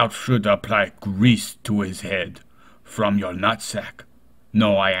 Thou should apply grease to his head from your nutsack.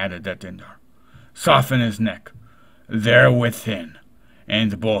 No, I added that in there. Soften his neck, there within,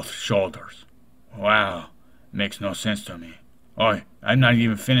 and both shoulders. Wow, makes no sense to me. Oi, I'm not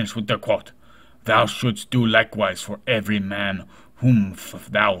even finished with the quote. Thou shouldst do likewise for every man whom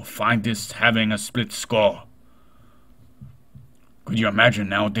thou findest having a split skull. Could you imagine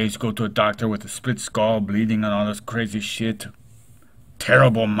nowadays go to a doctor with a split skull, bleeding and all this crazy shit?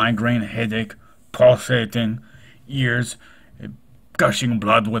 Terrible migraine headache, pulsating, ears, gushing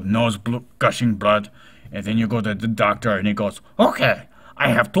blood with nose gushing blood. And then you go to the doctor and he goes, okay, I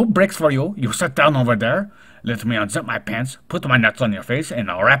have 2 bricks for you. You sit down over there. Let me unzip my pants, put my nuts on your face, and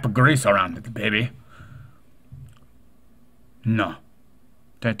I'll wrap grease around it, baby. No,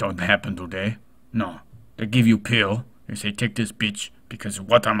 that don't happen today. No, they give you pill. They say take this bitch because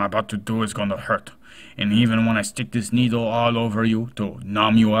what I'm about to do is gonna hurt. And even when I stick this needle all over you to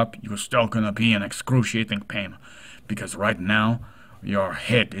numb you up, you're still gonna be in excruciating pain. Because right now, your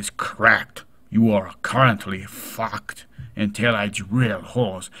head is cracked. You are currently fucked until I drill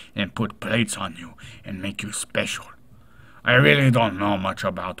holes and put plates on you and make you special. I really don't know much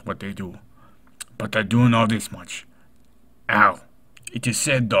about what they do, but I do know this much. Ow. It is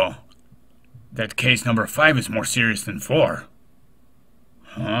said, though, that case number 5 is more serious than 4.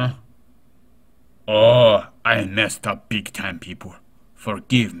 Huh? Oh, I messed up big time, people.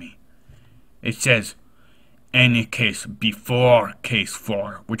 Forgive me. It says any case before case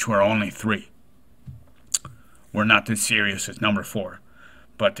 4, which were only 3. We're not as serious as number 4,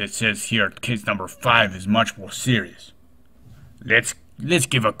 but it says here case number 5 is much more serious. Let's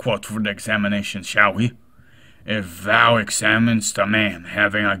give a quote for the examination, shall we? If thou examinest a man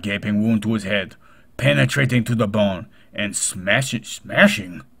having a gaping wound to his head, penetrating to the bone, and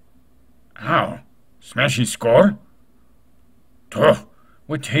smashing? How? Smashing skull? Tuh,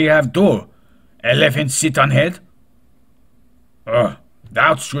 what he have do? Elephant sit on head?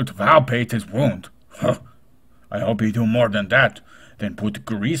 Thou should palpate his wound. Huh. I hope he do more than that, than put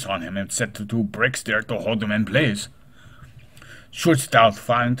grease on him and set the 2 bricks there to hold him in place. Shouldst thou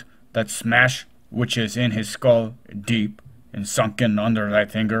find that smash which is in his skull deep and sunken under thy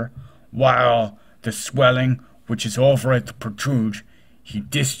finger, while the swelling which is over it protrudes, he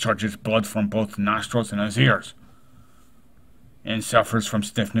discharges blood from both nostrils and his ears, and suffers from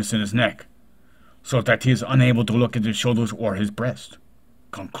stiffness in his neck, so that he is unable to look at his shoulders or his breast.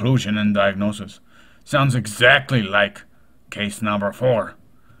 Conclusion and diagnosis. Sounds exactly like case number 4.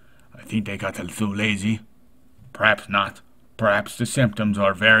 I think they got a little lazy. Perhaps not. Perhaps the symptoms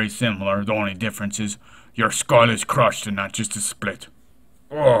are very similar. The only difference is your skull is crushed and not just a split.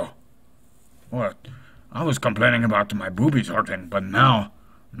 Oh, what? I was complaining about my boobies hurting, but now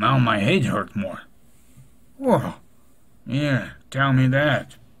my head hurt more. Whoa. Yeah, tell me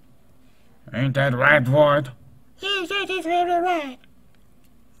that. Ain't that right, Ward? Yes, that is very right.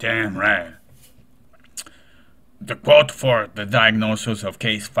 Damn right. The quote for the diagnosis of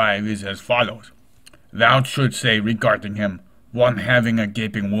case 5 is as follows. Thou should say regarding him, 1 having a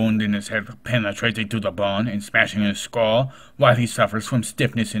gaping wound in his head penetrating to the bone and smashing his skull, while he suffers from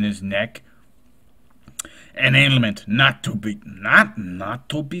stiffness in his neck. An ailment not to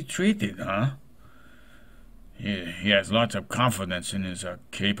be treated, huh? He has lots of confidence in his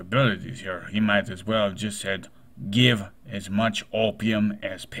capabilities here. He might as well have just said, give as much opium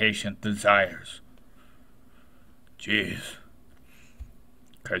as patient desires. Jeez.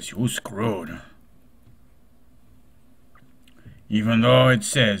 'Cause you screwed. Even though it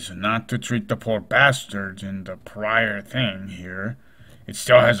says not to treat the poor bastards in the prior thing here, it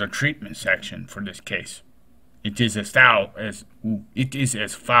still has a treatment section for this case. It is as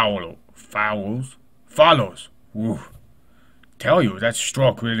follows. Ooh. Tell you, that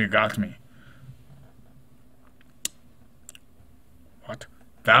stroke really got me. What?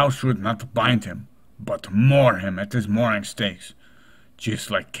 Thou should not bind him, but moor him at his mooring stakes, just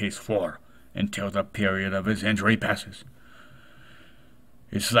like case 4, until the period of his injury passes.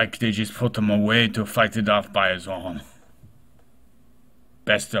 It's like they just put him away to fight it off by his own.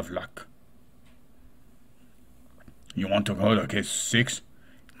 Best of luck. You want to go to case 6?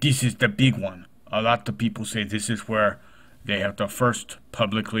 This is the big one. A lot of people say this is where they have the first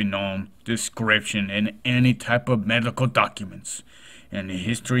publicly known description in any type of medical documents in the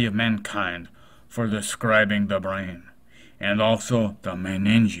history of mankind for describing the brain, and also the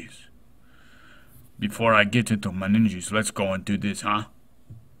meninges. Before I get into meninges, let's go into this, huh?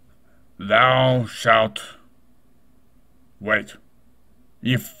 Thou shalt... Wait.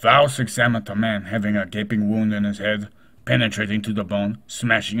 If thou examine a man having a gaping wound in his head, penetrating to the bone,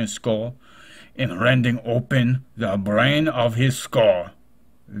 smashing his skull, and rending open the brain of his skull,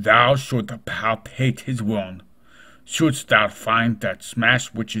 thou should palpate his wound. Shouldst thou find that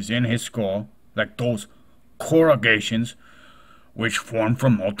smash which is in his skull, like those corrugations which form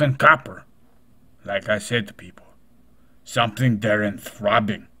from molten copper, like I said to people, something therein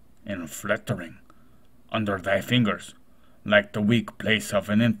throbbing and fluttering under thy fingers, like the weak place of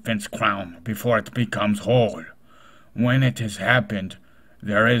an infant's crown before it becomes whole. When it has happened,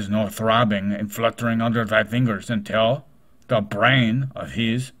 there is no throbbing and fluttering under thy fingers until the brain of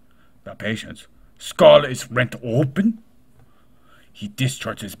the patient's, skull is rent open. He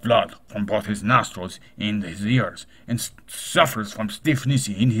discharges blood from both his nostrils and his ears, and suffers from stiffness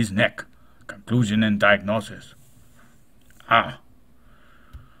in his neck. Conclusion and diagnosis.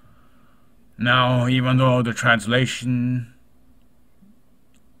 Now, even though the translation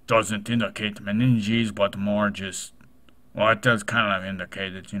doesn't indicate meninges, but more just, well, it does kind of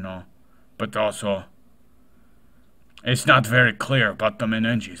indicate it, but also, it's not very clear about the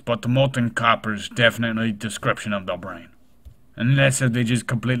meninges, but the molten copper is definitely a description of the brain. Unless they just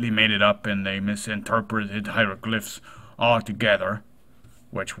completely made it up and they misinterpreted hieroglyphs altogether,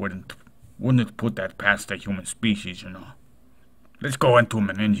 which wouldn't put that past the human species, Let's go into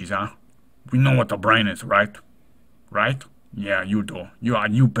meninges, huh? We know what the brain is, right? Right? Yeah, you do.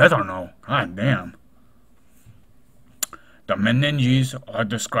 You better know. God damn. The meninges are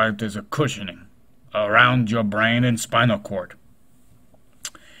described as a cushioning around your brain and spinal cord.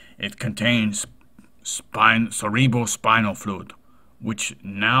 It contains cerebrospinal fluid, which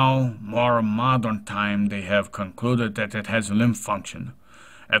now, more modern time, they have concluded that it has lymph function.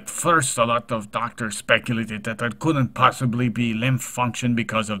 At first, a lot of doctors speculated that it couldn't possibly be lymph function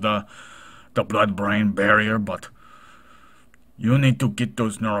because of the blood-brain barrier, but you need to get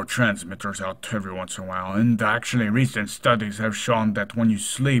those neurotransmitters out every once in a while. And actually, recent studies have shown that when you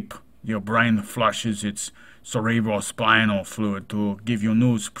sleep, your brain flushes its cerebrospinal fluid to give you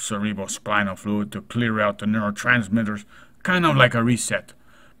new cerebrospinal fluid to clear out the neurotransmitters, kind of like a reset.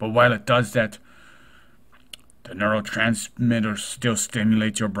 But while it does that, the neurotransmitters still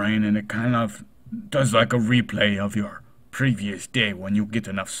stimulate your brain, and it kind of does like a replay of your previous day when you get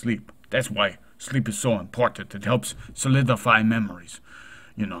enough sleep. That's why sleep is so important. It helps solidify memories.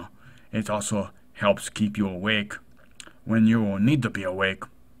 It also helps keep you awake when you need to be awake.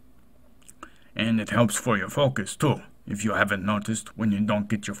 And it helps for your focus, too. If you haven't noticed, when you don't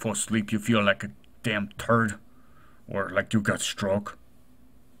get your full sleep, you feel like a damn turd. Or like you got stroke.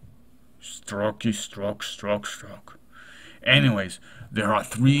 Strokey, stroke. Anyways, there are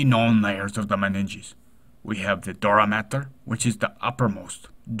 3 known layers of the meninges. We have the dura mater, which is the uppermost.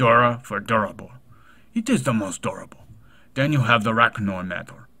 Dura for durable. It is the most durable. Then you have the arachnoid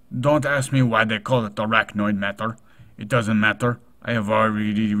matter. Don't ask me why they call it the arachnoid matter. It doesn't matter. I have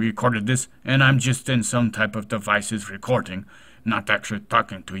already recorded this, and I'm just in some type of device's recording, not actually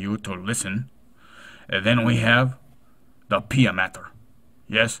talking to you to listen. And then we have the pia mater.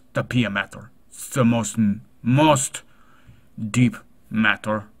 Yes, the pia mater. It's the most deep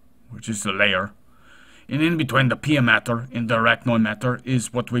matter, which is the layer. And in between the pia mater and the arachnoid mater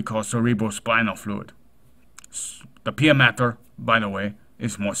is what we call cerebrospinal fluid. The pia mater, by the way,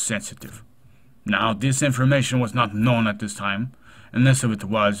 is more sensitive. Now, this information was not known at this time, unless if it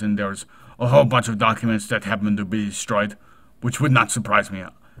was, and there's a whole bunch of documents that happened to be destroyed, which would not surprise me.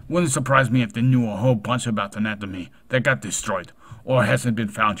 Wouldn't surprise me if they knew a whole bunch about anatomy that got destroyed, or hasn't been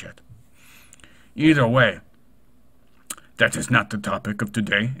found yet. Either way, that is not the topic of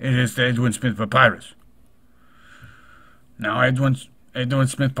today. It is the Edwin Smith Papyrus. Now, Edwin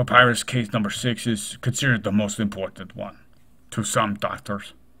Smith Papyrus case number 6 is considered the most important one to some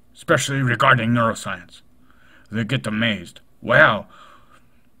doctors, especially regarding neuroscience. They get amazed. Wow,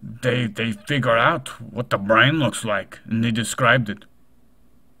 they figure out what the brain looks like, and they described it.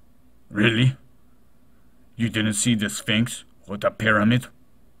 Really? You didn't see the Sphinx, or the pyramid,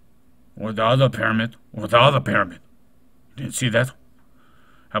 or the other pyramid, or the other pyramid? You didn't see that?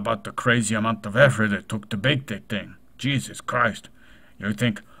 How about the crazy amount of effort it took to bake that thing? Jesus Christ. You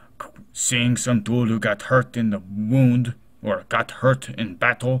think seeing some dude who got hurt in the wound, or got hurt in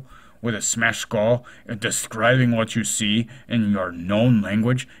battle, with a smashed skull, and describing what you see in your known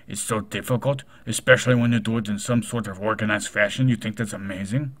language is so difficult, especially when you do it in some sort of organized fashion? You think that's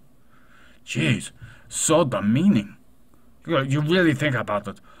amazing? Jeez, so demeaning. You really think about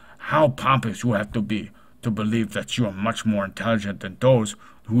it, how pompous you have to be to believe that you are much more intelligent than those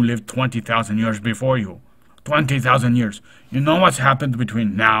who lived 20,000 years before you. 20,000 years. You know what's happened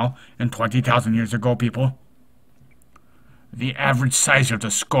between now and 20,000 years ago, people? The average size of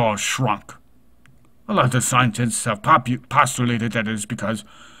the skull shrunk. A lot of scientists have postulated that it is because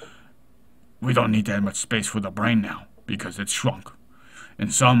we don't need that much space for the brain now, because it's shrunk.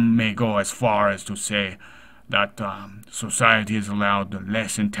 And some may go as far as to say that society has allowed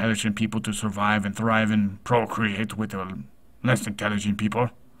less intelligent people to survive and thrive and procreate with less intelligent people.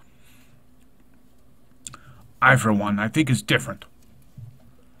 I, for one, I think it's different.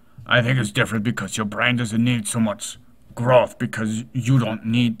 I think it's different because your brain doesn't need so much growth because you don't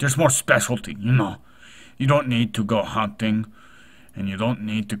need, there's more specialty, you know. You don't need to go hunting and you don't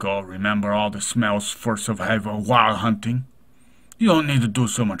need to go remember all the smells for survival while hunting. You don't need to do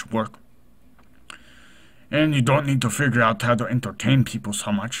so much work. And you don't need to figure out how to entertain people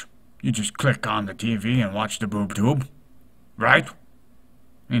so much. You just click on the TV and watch the boob tube. Right?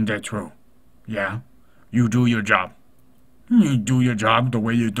 Ain't that true? Yeah. You do your job. You do your job the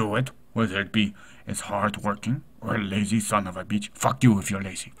way you do it, whether it be as hard working or a lazy son of a bitch. Fuck you if you're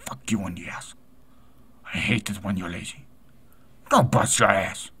lazy. Fuck you in the ass. I hate it when you're lazy. Go bust your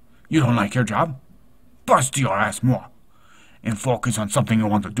ass. You don't like your job? Bust your ass more. And focus on something you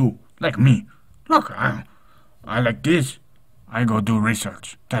want to do. Like me. Look, I like this. I go do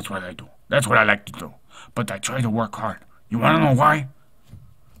research. That's what I do. That's what I like to do. But I try to work hard. You wanna know why?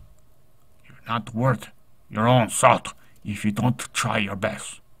 You're not worth your own salt if you don't try your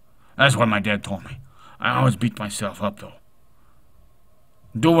best. That's what my dad told me. I always beat myself up though.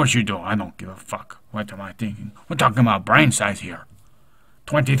 Do what you do. I don't give a fuck. What am I thinking? We're talking about brain size here.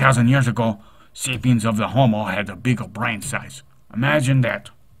 20,000 years ago, sapiens of the Homo had a bigger brain size. Imagine that.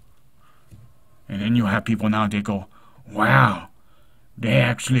 And then you have people now, they go, wow, they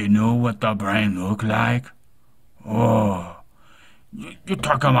actually knew what the brain looked like? Oh, you're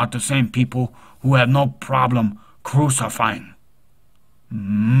talking about the same people who had no problem crucifying,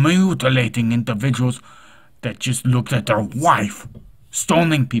 mutilating individuals that just looked at their wife,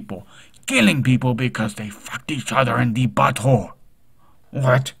 stoning people, killing people because they fucked each other in the butthole.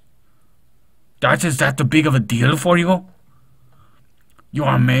 What? Is that the big of a deal for you? You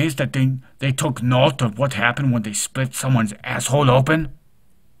are amazed that they took note of what happened when they split someone's asshole open?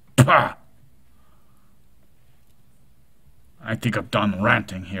 Pah! I think I'm done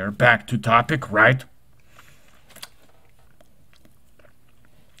ranting here. Back to topic, right?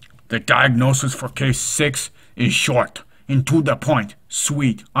 The diagnosis for case 6 is short and to the point,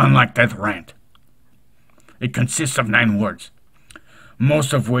 sweet, unlike that rant. It consists of 9 words,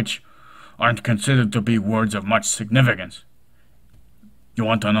 most of which aren't considered to be words of much significance. You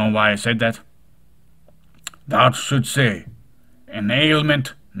want to know why I said that? Thou should say, an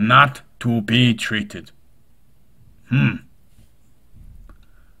ailment not to be treated.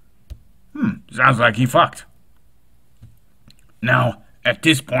 Sounds like he fucked. Now, at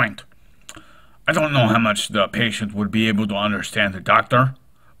this point, I don't know how much the patient would be able to understand the doctor,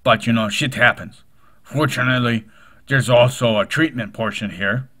 but you know, shit happens. Fortunately, there's also a treatment portion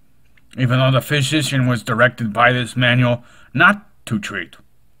here, even though the physician was directed by this manual not to treat.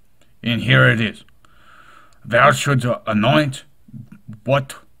 And here it is. Thou should anoint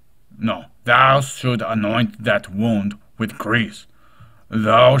thou should anoint that wound with grease.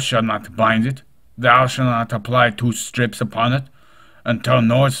 Thou shalt not bind it. Thou shalt not apply 2 strips upon it until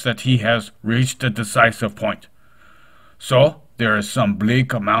knowest that he has reached the decisive point. So there is some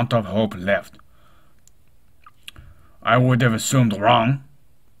bleak amount of hope left. I would have assumed wrong,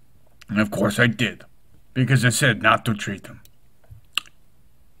 and of course I did, because it said not to treat him.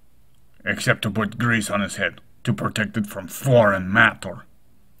 Except to put grease on his head, to protect it from foreign matter.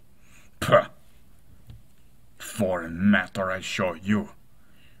 Puh. Foreign matter, I show you.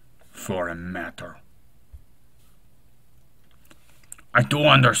 Foreign matter. I do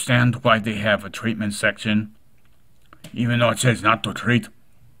understand why they have a treatment section, even though it says not to treat,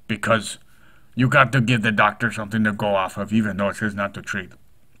 because you got to give the doctor something to go off of, even though it says not to treat.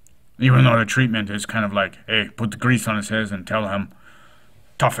 Even though the treatment is kind of like, hey, put the grease on his head and tell him,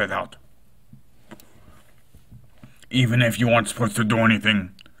 tough it out. Even if you weren't supposed to do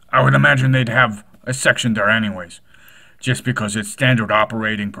anything, I would imagine they'd have a section there anyways, just because it's standard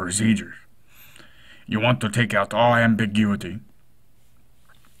operating procedures. You want to take out all ambiguity.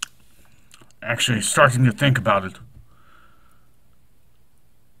 Actually, starting to think about it,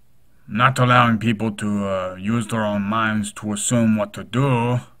 not allowing people to use their own minds to assume what to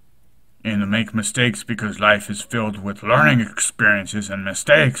do and to make mistakes because life is filled with learning experiences and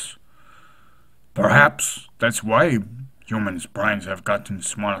mistakes. Perhaps that's why humans' brains have gotten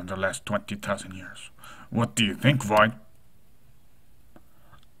smaller in the last 20,000 years. What do you think, Void?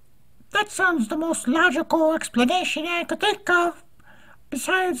 That sounds the most logical explanation I could think of,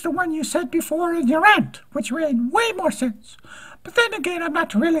 besides the one you said before in your rant, which made way more sense. But then again, I'm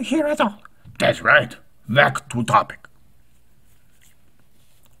not really here at all. That's right. Back to topic.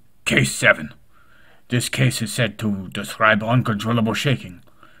 Case 7. This case is said to describe uncontrollable shaking,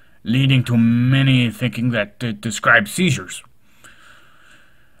 leading to many thinking that it describes seizures.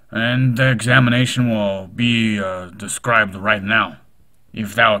 And the examination will be described right now.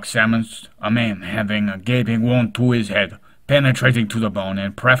 If thou examinest a man having a gaping wound to his head, penetrating to the bone,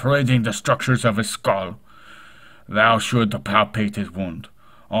 and perforating the structures of his skull, thou should palpate his wound,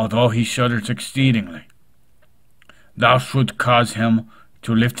 although he shudders exceedingly. Thou should cause him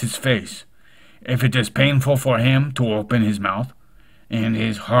to lift his face, if it is painful for him to open his mouth, and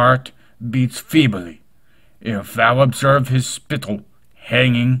his heart beats feebly. If thou observe his spittle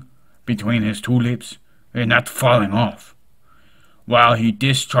hanging between his two lips, and not falling off, while he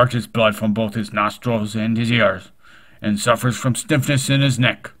discharges blood from both his nostrils and his ears, and suffers from stiffness in his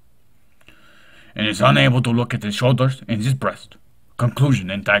neck, and is unable to look at his shoulders and his breast.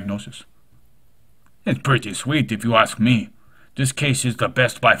 Conclusion and diagnosis. It's pretty sweet if you ask me. This case is the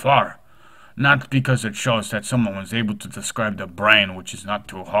best by far. Not because it shows that someone was able to describe the brain, which is not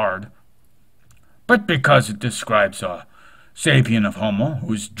too hard, but because it describes a sapien of Homo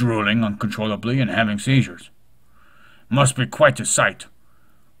who is drooling uncontrollably and having seizures. Must be quite a sight.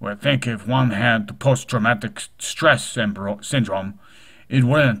 Well, I think if one had post-traumatic stress syndrome, it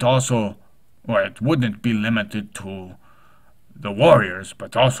wouldn't be limited to the warriors,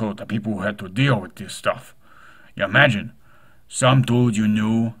 but also the people who had to deal with this stuff. You imagine, some dude you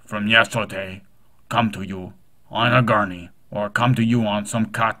knew from yesterday come to you on a gurney, or come to you on some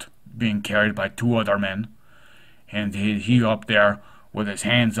cot being carried by two other men, and he up there with his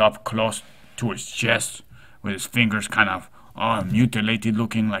hands up close to his chest, with his fingers kind of mutilated,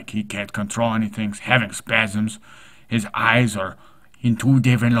 looking like he can't control anything, having spasms. His eyes are in two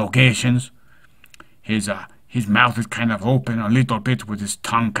different locations. His mouth is kind of open a little bit, with his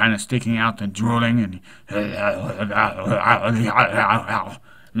tongue kind of sticking out and drooling, and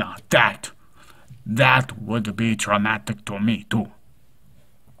now that would be traumatic to me too.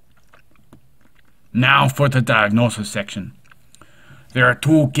 Now for the diagnosis section. There are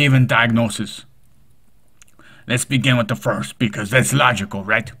two given diagnoses. Let's begin with the first, because that's logical,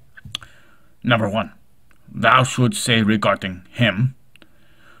 right? Number 1. Thou should say regarding him,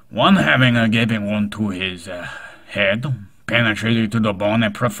 one having a gaping wound to his head, penetrating to the bone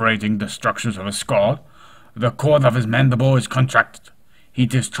and perforating the structures of his skull. The cord of his mandible is contracted. He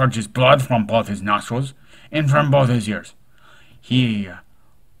discharges blood from both his nostrils and from both his ears. He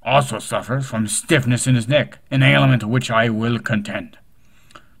also suffers from stiffness in his neck, an ailment which I will contend.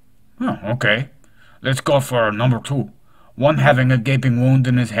 Oh, okay. Let's go for number 2. One having a gaping wound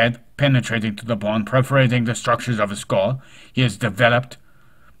in his head, penetrating to the bone, perforating the structures of his skull. He has developed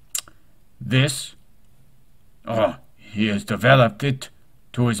it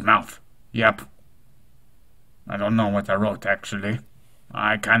to his mouth. Yep. I don't know what I wrote, actually.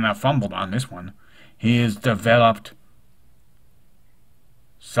 I kind of fumbled on this one. He has developed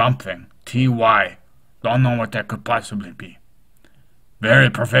something. T-Y. Don't know what that could possibly be. Very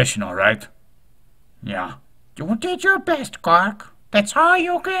professional, right? Yeah. You did your best, Clark. That's all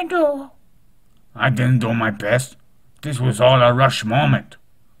you can do. I didn't do my best. This was all a Rush moment.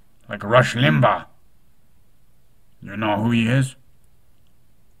 Like Rush Limbaugh. You know who he is?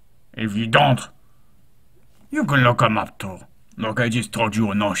 If you don't, you can look him up too. Look, I just told you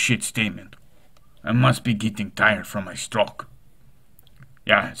a no shit statement. I must be getting tired from my stroke.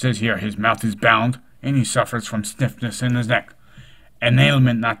 Yeah, it says here his mouth is bound and he suffers from stiffness in his neck. An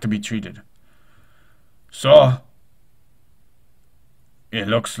ailment not to be treated. So, it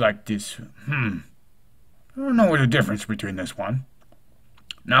looks like this. I don't know what the difference between this one.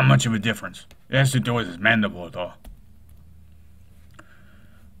 Not much of a difference. It has to do with his mandible, though.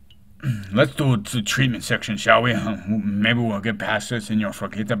 Let's do the treatment section, shall we? Maybe we'll get past this and you'll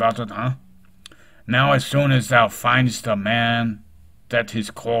forget about it, huh? Now, as soon as thou findest a man that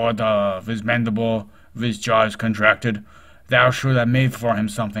his cord of his mandible of his jaw is contracted, thou should have made for him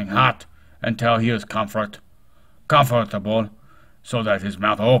something hot until he is comfortable, so that his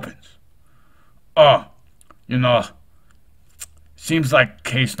mouth opens. Oh, seems like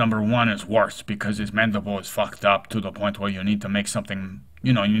case number 1 is worse, because his mandible is fucked up to the point where you need to make something,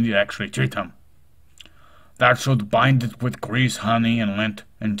 you need to actually treat him. Thou should bind it with grease, honey, and lint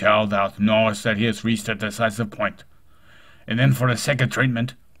until thou knowest that he has reached a decisive point. And then for the second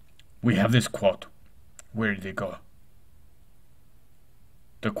treatment, we have this quote. Where did it go?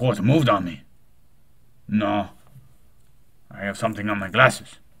 The quote moved on me. No. I have something on my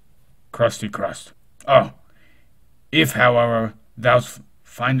glasses. Crusty crust. Oh. If, however, thou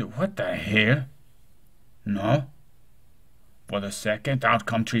find... What the hell? No. For the second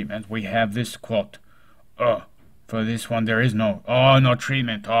outcome treatment, we have this quote. Oh. For this one, there is no... Oh, no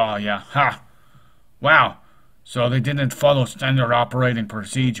treatment. Oh, yeah. Ha. Wow. So they didn't follow standard operating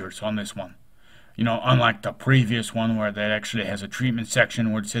procedures on this one. Unlike the previous one where that actually has a treatment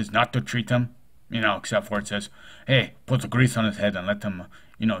section where it says not to treat them. except for it says, hey, put the grease on his head and let him,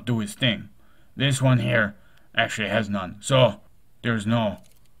 do his thing. This one here actually has none. So, there's no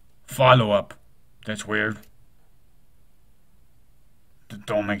follow-up. That's weird. That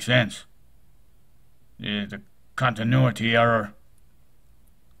don't make sense. The continuity error.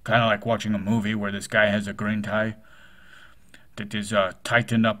 Kind of like watching a movie where this guy has a green tie that is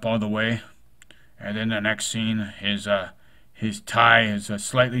tightened up all the way. And then the next scene, his tie is a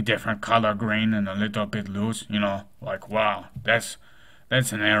slightly different color green and a little bit loose. Like, wow, that's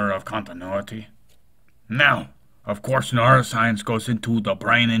an error of continuity. Now, of course, neuroscience goes into the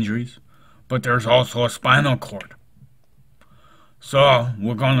brain injuries, but there's also a spinal cord. So,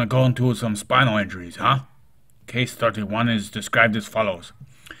 we're going to go into some spinal injuries, huh? Case 31 is described as follows.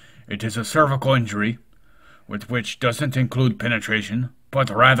 It is a cervical injury, with which doesn't include penetration, but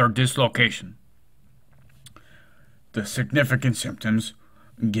rather dislocation. The significant symptoms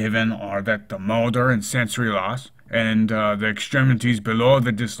given are that the motor and sensory loss, and the extremities below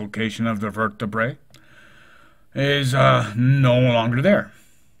the dislocation of the vertebrae, is no longer there.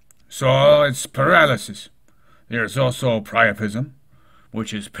 So it's paralysis. There's also priapism,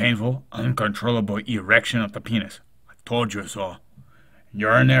 which is painful, uncontrollable erection of the penis. I told you so.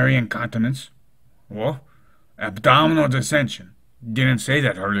 Urinary incontinence. Whoa. Abdominal dissension. Didn't say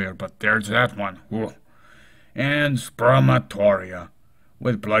that earlier, but there's that one. Whoa. And spermatoria,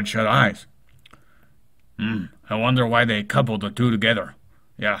 with bloodshot eyes. I wonder why they coupled the two together.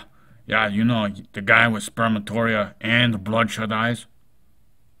 Yeah, the guy with spermatoria and bloodshot eyes.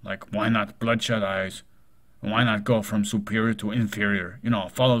 Like, why not bloodshot eyes? Why not go from superior to inferior?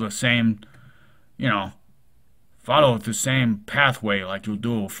 Follow the same, follow the same pathway like you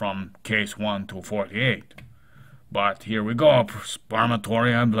do from case 1 to 48. But here we go,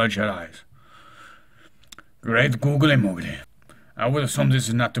 spermatoria and bloodshot eyes. Great googly moogly. I would assume this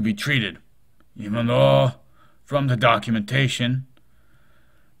is not to be treated, even though from the documentation,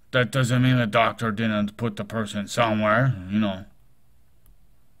 that doesn't mean the doctor didn't put the person somewhere,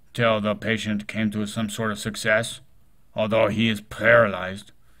 till the patient came to some sort of success, although he is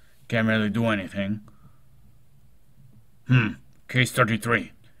paralyzed, can't really do anything. Case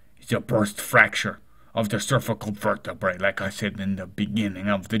 33. It's a burst fracture of the cervical vertebrae, like I said in the beginning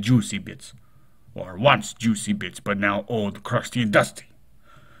of the juicy bits. Or once juicy bits, but now old, crusty, and dusty.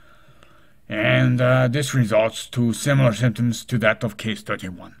 And this results to similar symptoms to that of case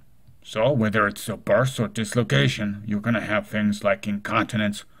 31. So, whether it's a burst or dislocation, you're going to have things like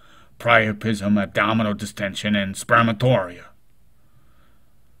incontinence, priapism, abdominal distension, and spermatoria.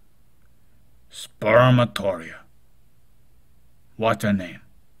 Spermatoria. What a name.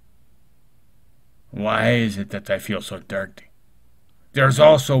 Why is it that I feel so dirty? There's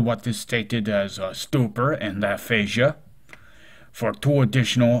also what is stated as stupor and aphasia for 2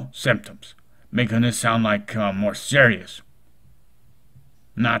 additional symptoms, making this sound like more serious.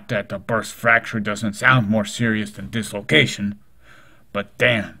 Not that a burst fracture doesn't sound more serious than dislocation, but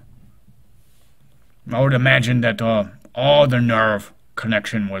damn. I would imagine that all the nerve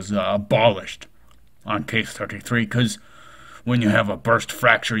connection was abolished on case 33, because when you have a burst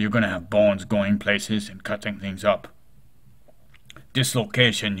fracture, you're going to have bones going places and cutting things up.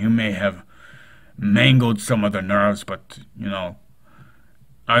 Dislocation, you may have mangled some of the nerves, but,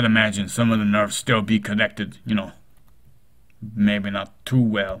 I'd imagine some of the nerves still be connected, maybe not too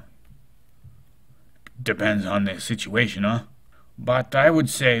well. Depends on the situation, huh? But I would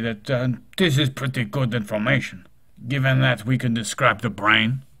say that this is pretty good information, given that we can describe the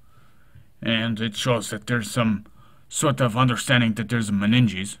brain, and it shows that there's some sort of understanding that there's a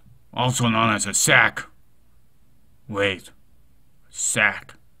meninges, also known as a sac. Wait.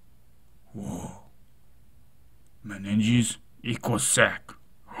 Sac. Whoa. Meninges equals sac.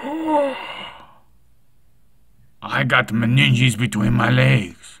 I got meninges between my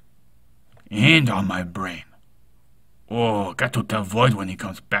legs. And on my brain. Oh, got to tell Void when he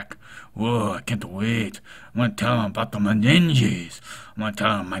comes back. Oh, I can't wait. I'm gonna tell him about the meninges. I'm gonna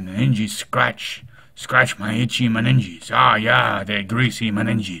tell him my meninges scratch my itchy meninges. Ah, yeah, the greasy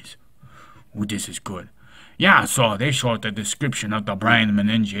meninges. Oh, this is good. Yeah, so they showed the description of the brain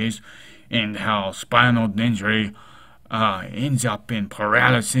meninges and how spinal injury ends up in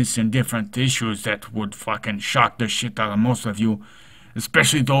paralysis and different issues that would fucking shock the shit out of most of you,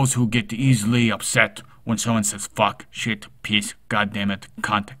 especially those who get easily upset when someone says fuck, shit, piece, goddammit,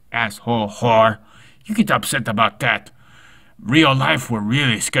 cunt, asshole, whore. You get upset about that. Real life will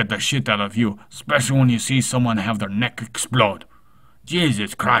really scare the shit out of you, especially when you see someone have their neck explode.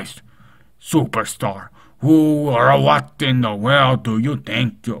 Jesus Christ. Superstar. Who or what in the world do you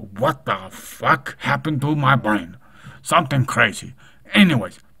think? What the fuck happened to my brain? Something crazy.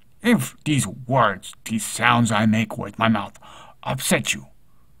 Anyways, If these words, these sounds I make with my mouth upset you,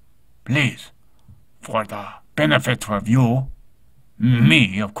 please, for the benefit of you,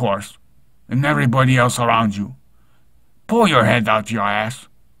 me, of course, and everybody else around you, pull your head out your ass.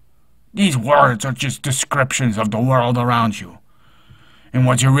 These words are just descriptions of the world around you. And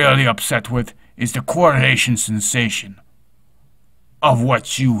what you're really upset with is the correlation sensation of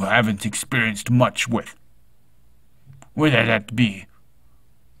what you haven't experienced much with. Whether that be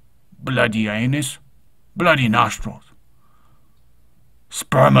bloody anus, bloody nostrils,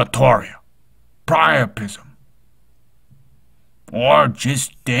 spermatoria, priapism, or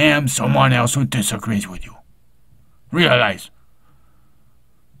just damn someone else who disagrees with you. Realize,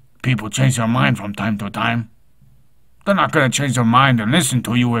 people change their mind from time to time. They're not gonna change their mind and listen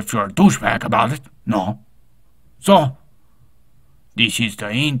to you if you're a douchebag about it, no. So, this is the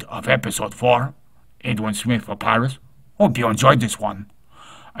end of episode 4, Edwin Smith Papyrus. Hope you enjoyed this one.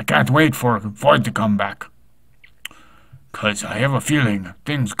 I can't wait for it to come back. 'Cause I have a feeling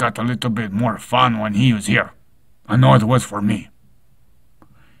things got a little bit more fun when he was here. I know it was for me.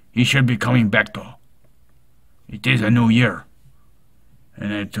 He should be coming back though. It is a new year.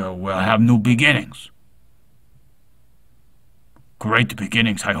 And it will have new beginnings. Great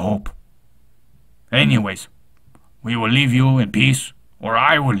beginnings, I hope. Anyways, we will leave you in peace, or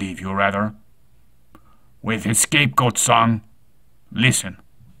I will leave you rather, with his scapegoat song. Listen,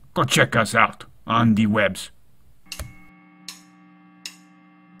 go check us out on the webs.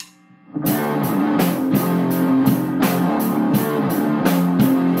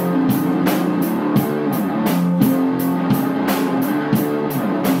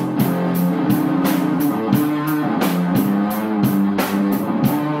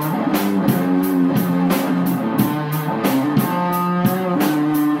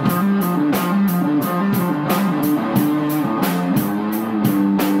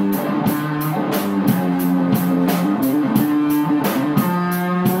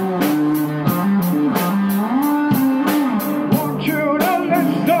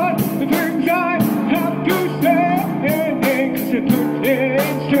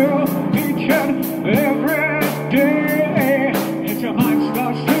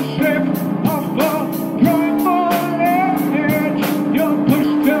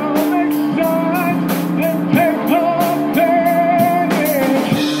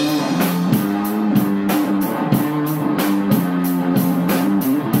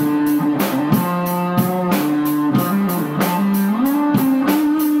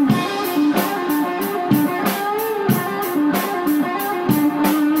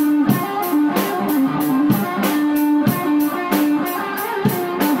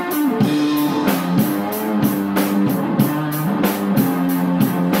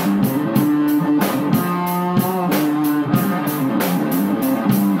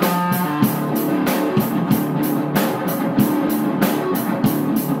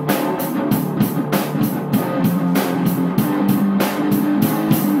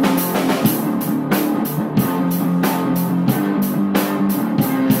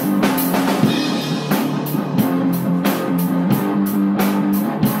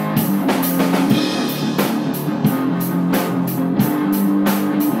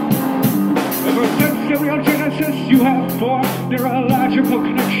 You have four neurological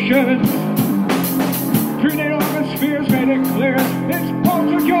connections. Prenatal atmospheres made it clear it's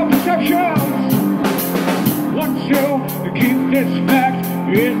altered your perceptions. Want to keep this fact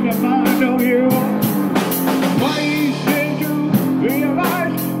in the mind of you. Why did you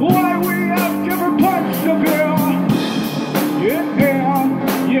realize why we have different parts of you? Yeah,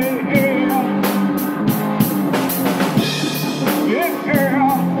 yeah, yeah, yeah.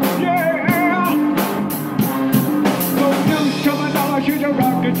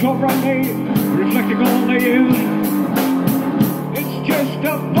 Derogatory, reflecting only you. It's just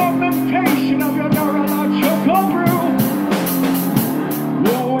a fermentation of your neurological brew.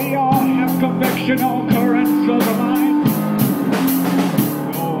 Well, we all have convectional currents of the mind.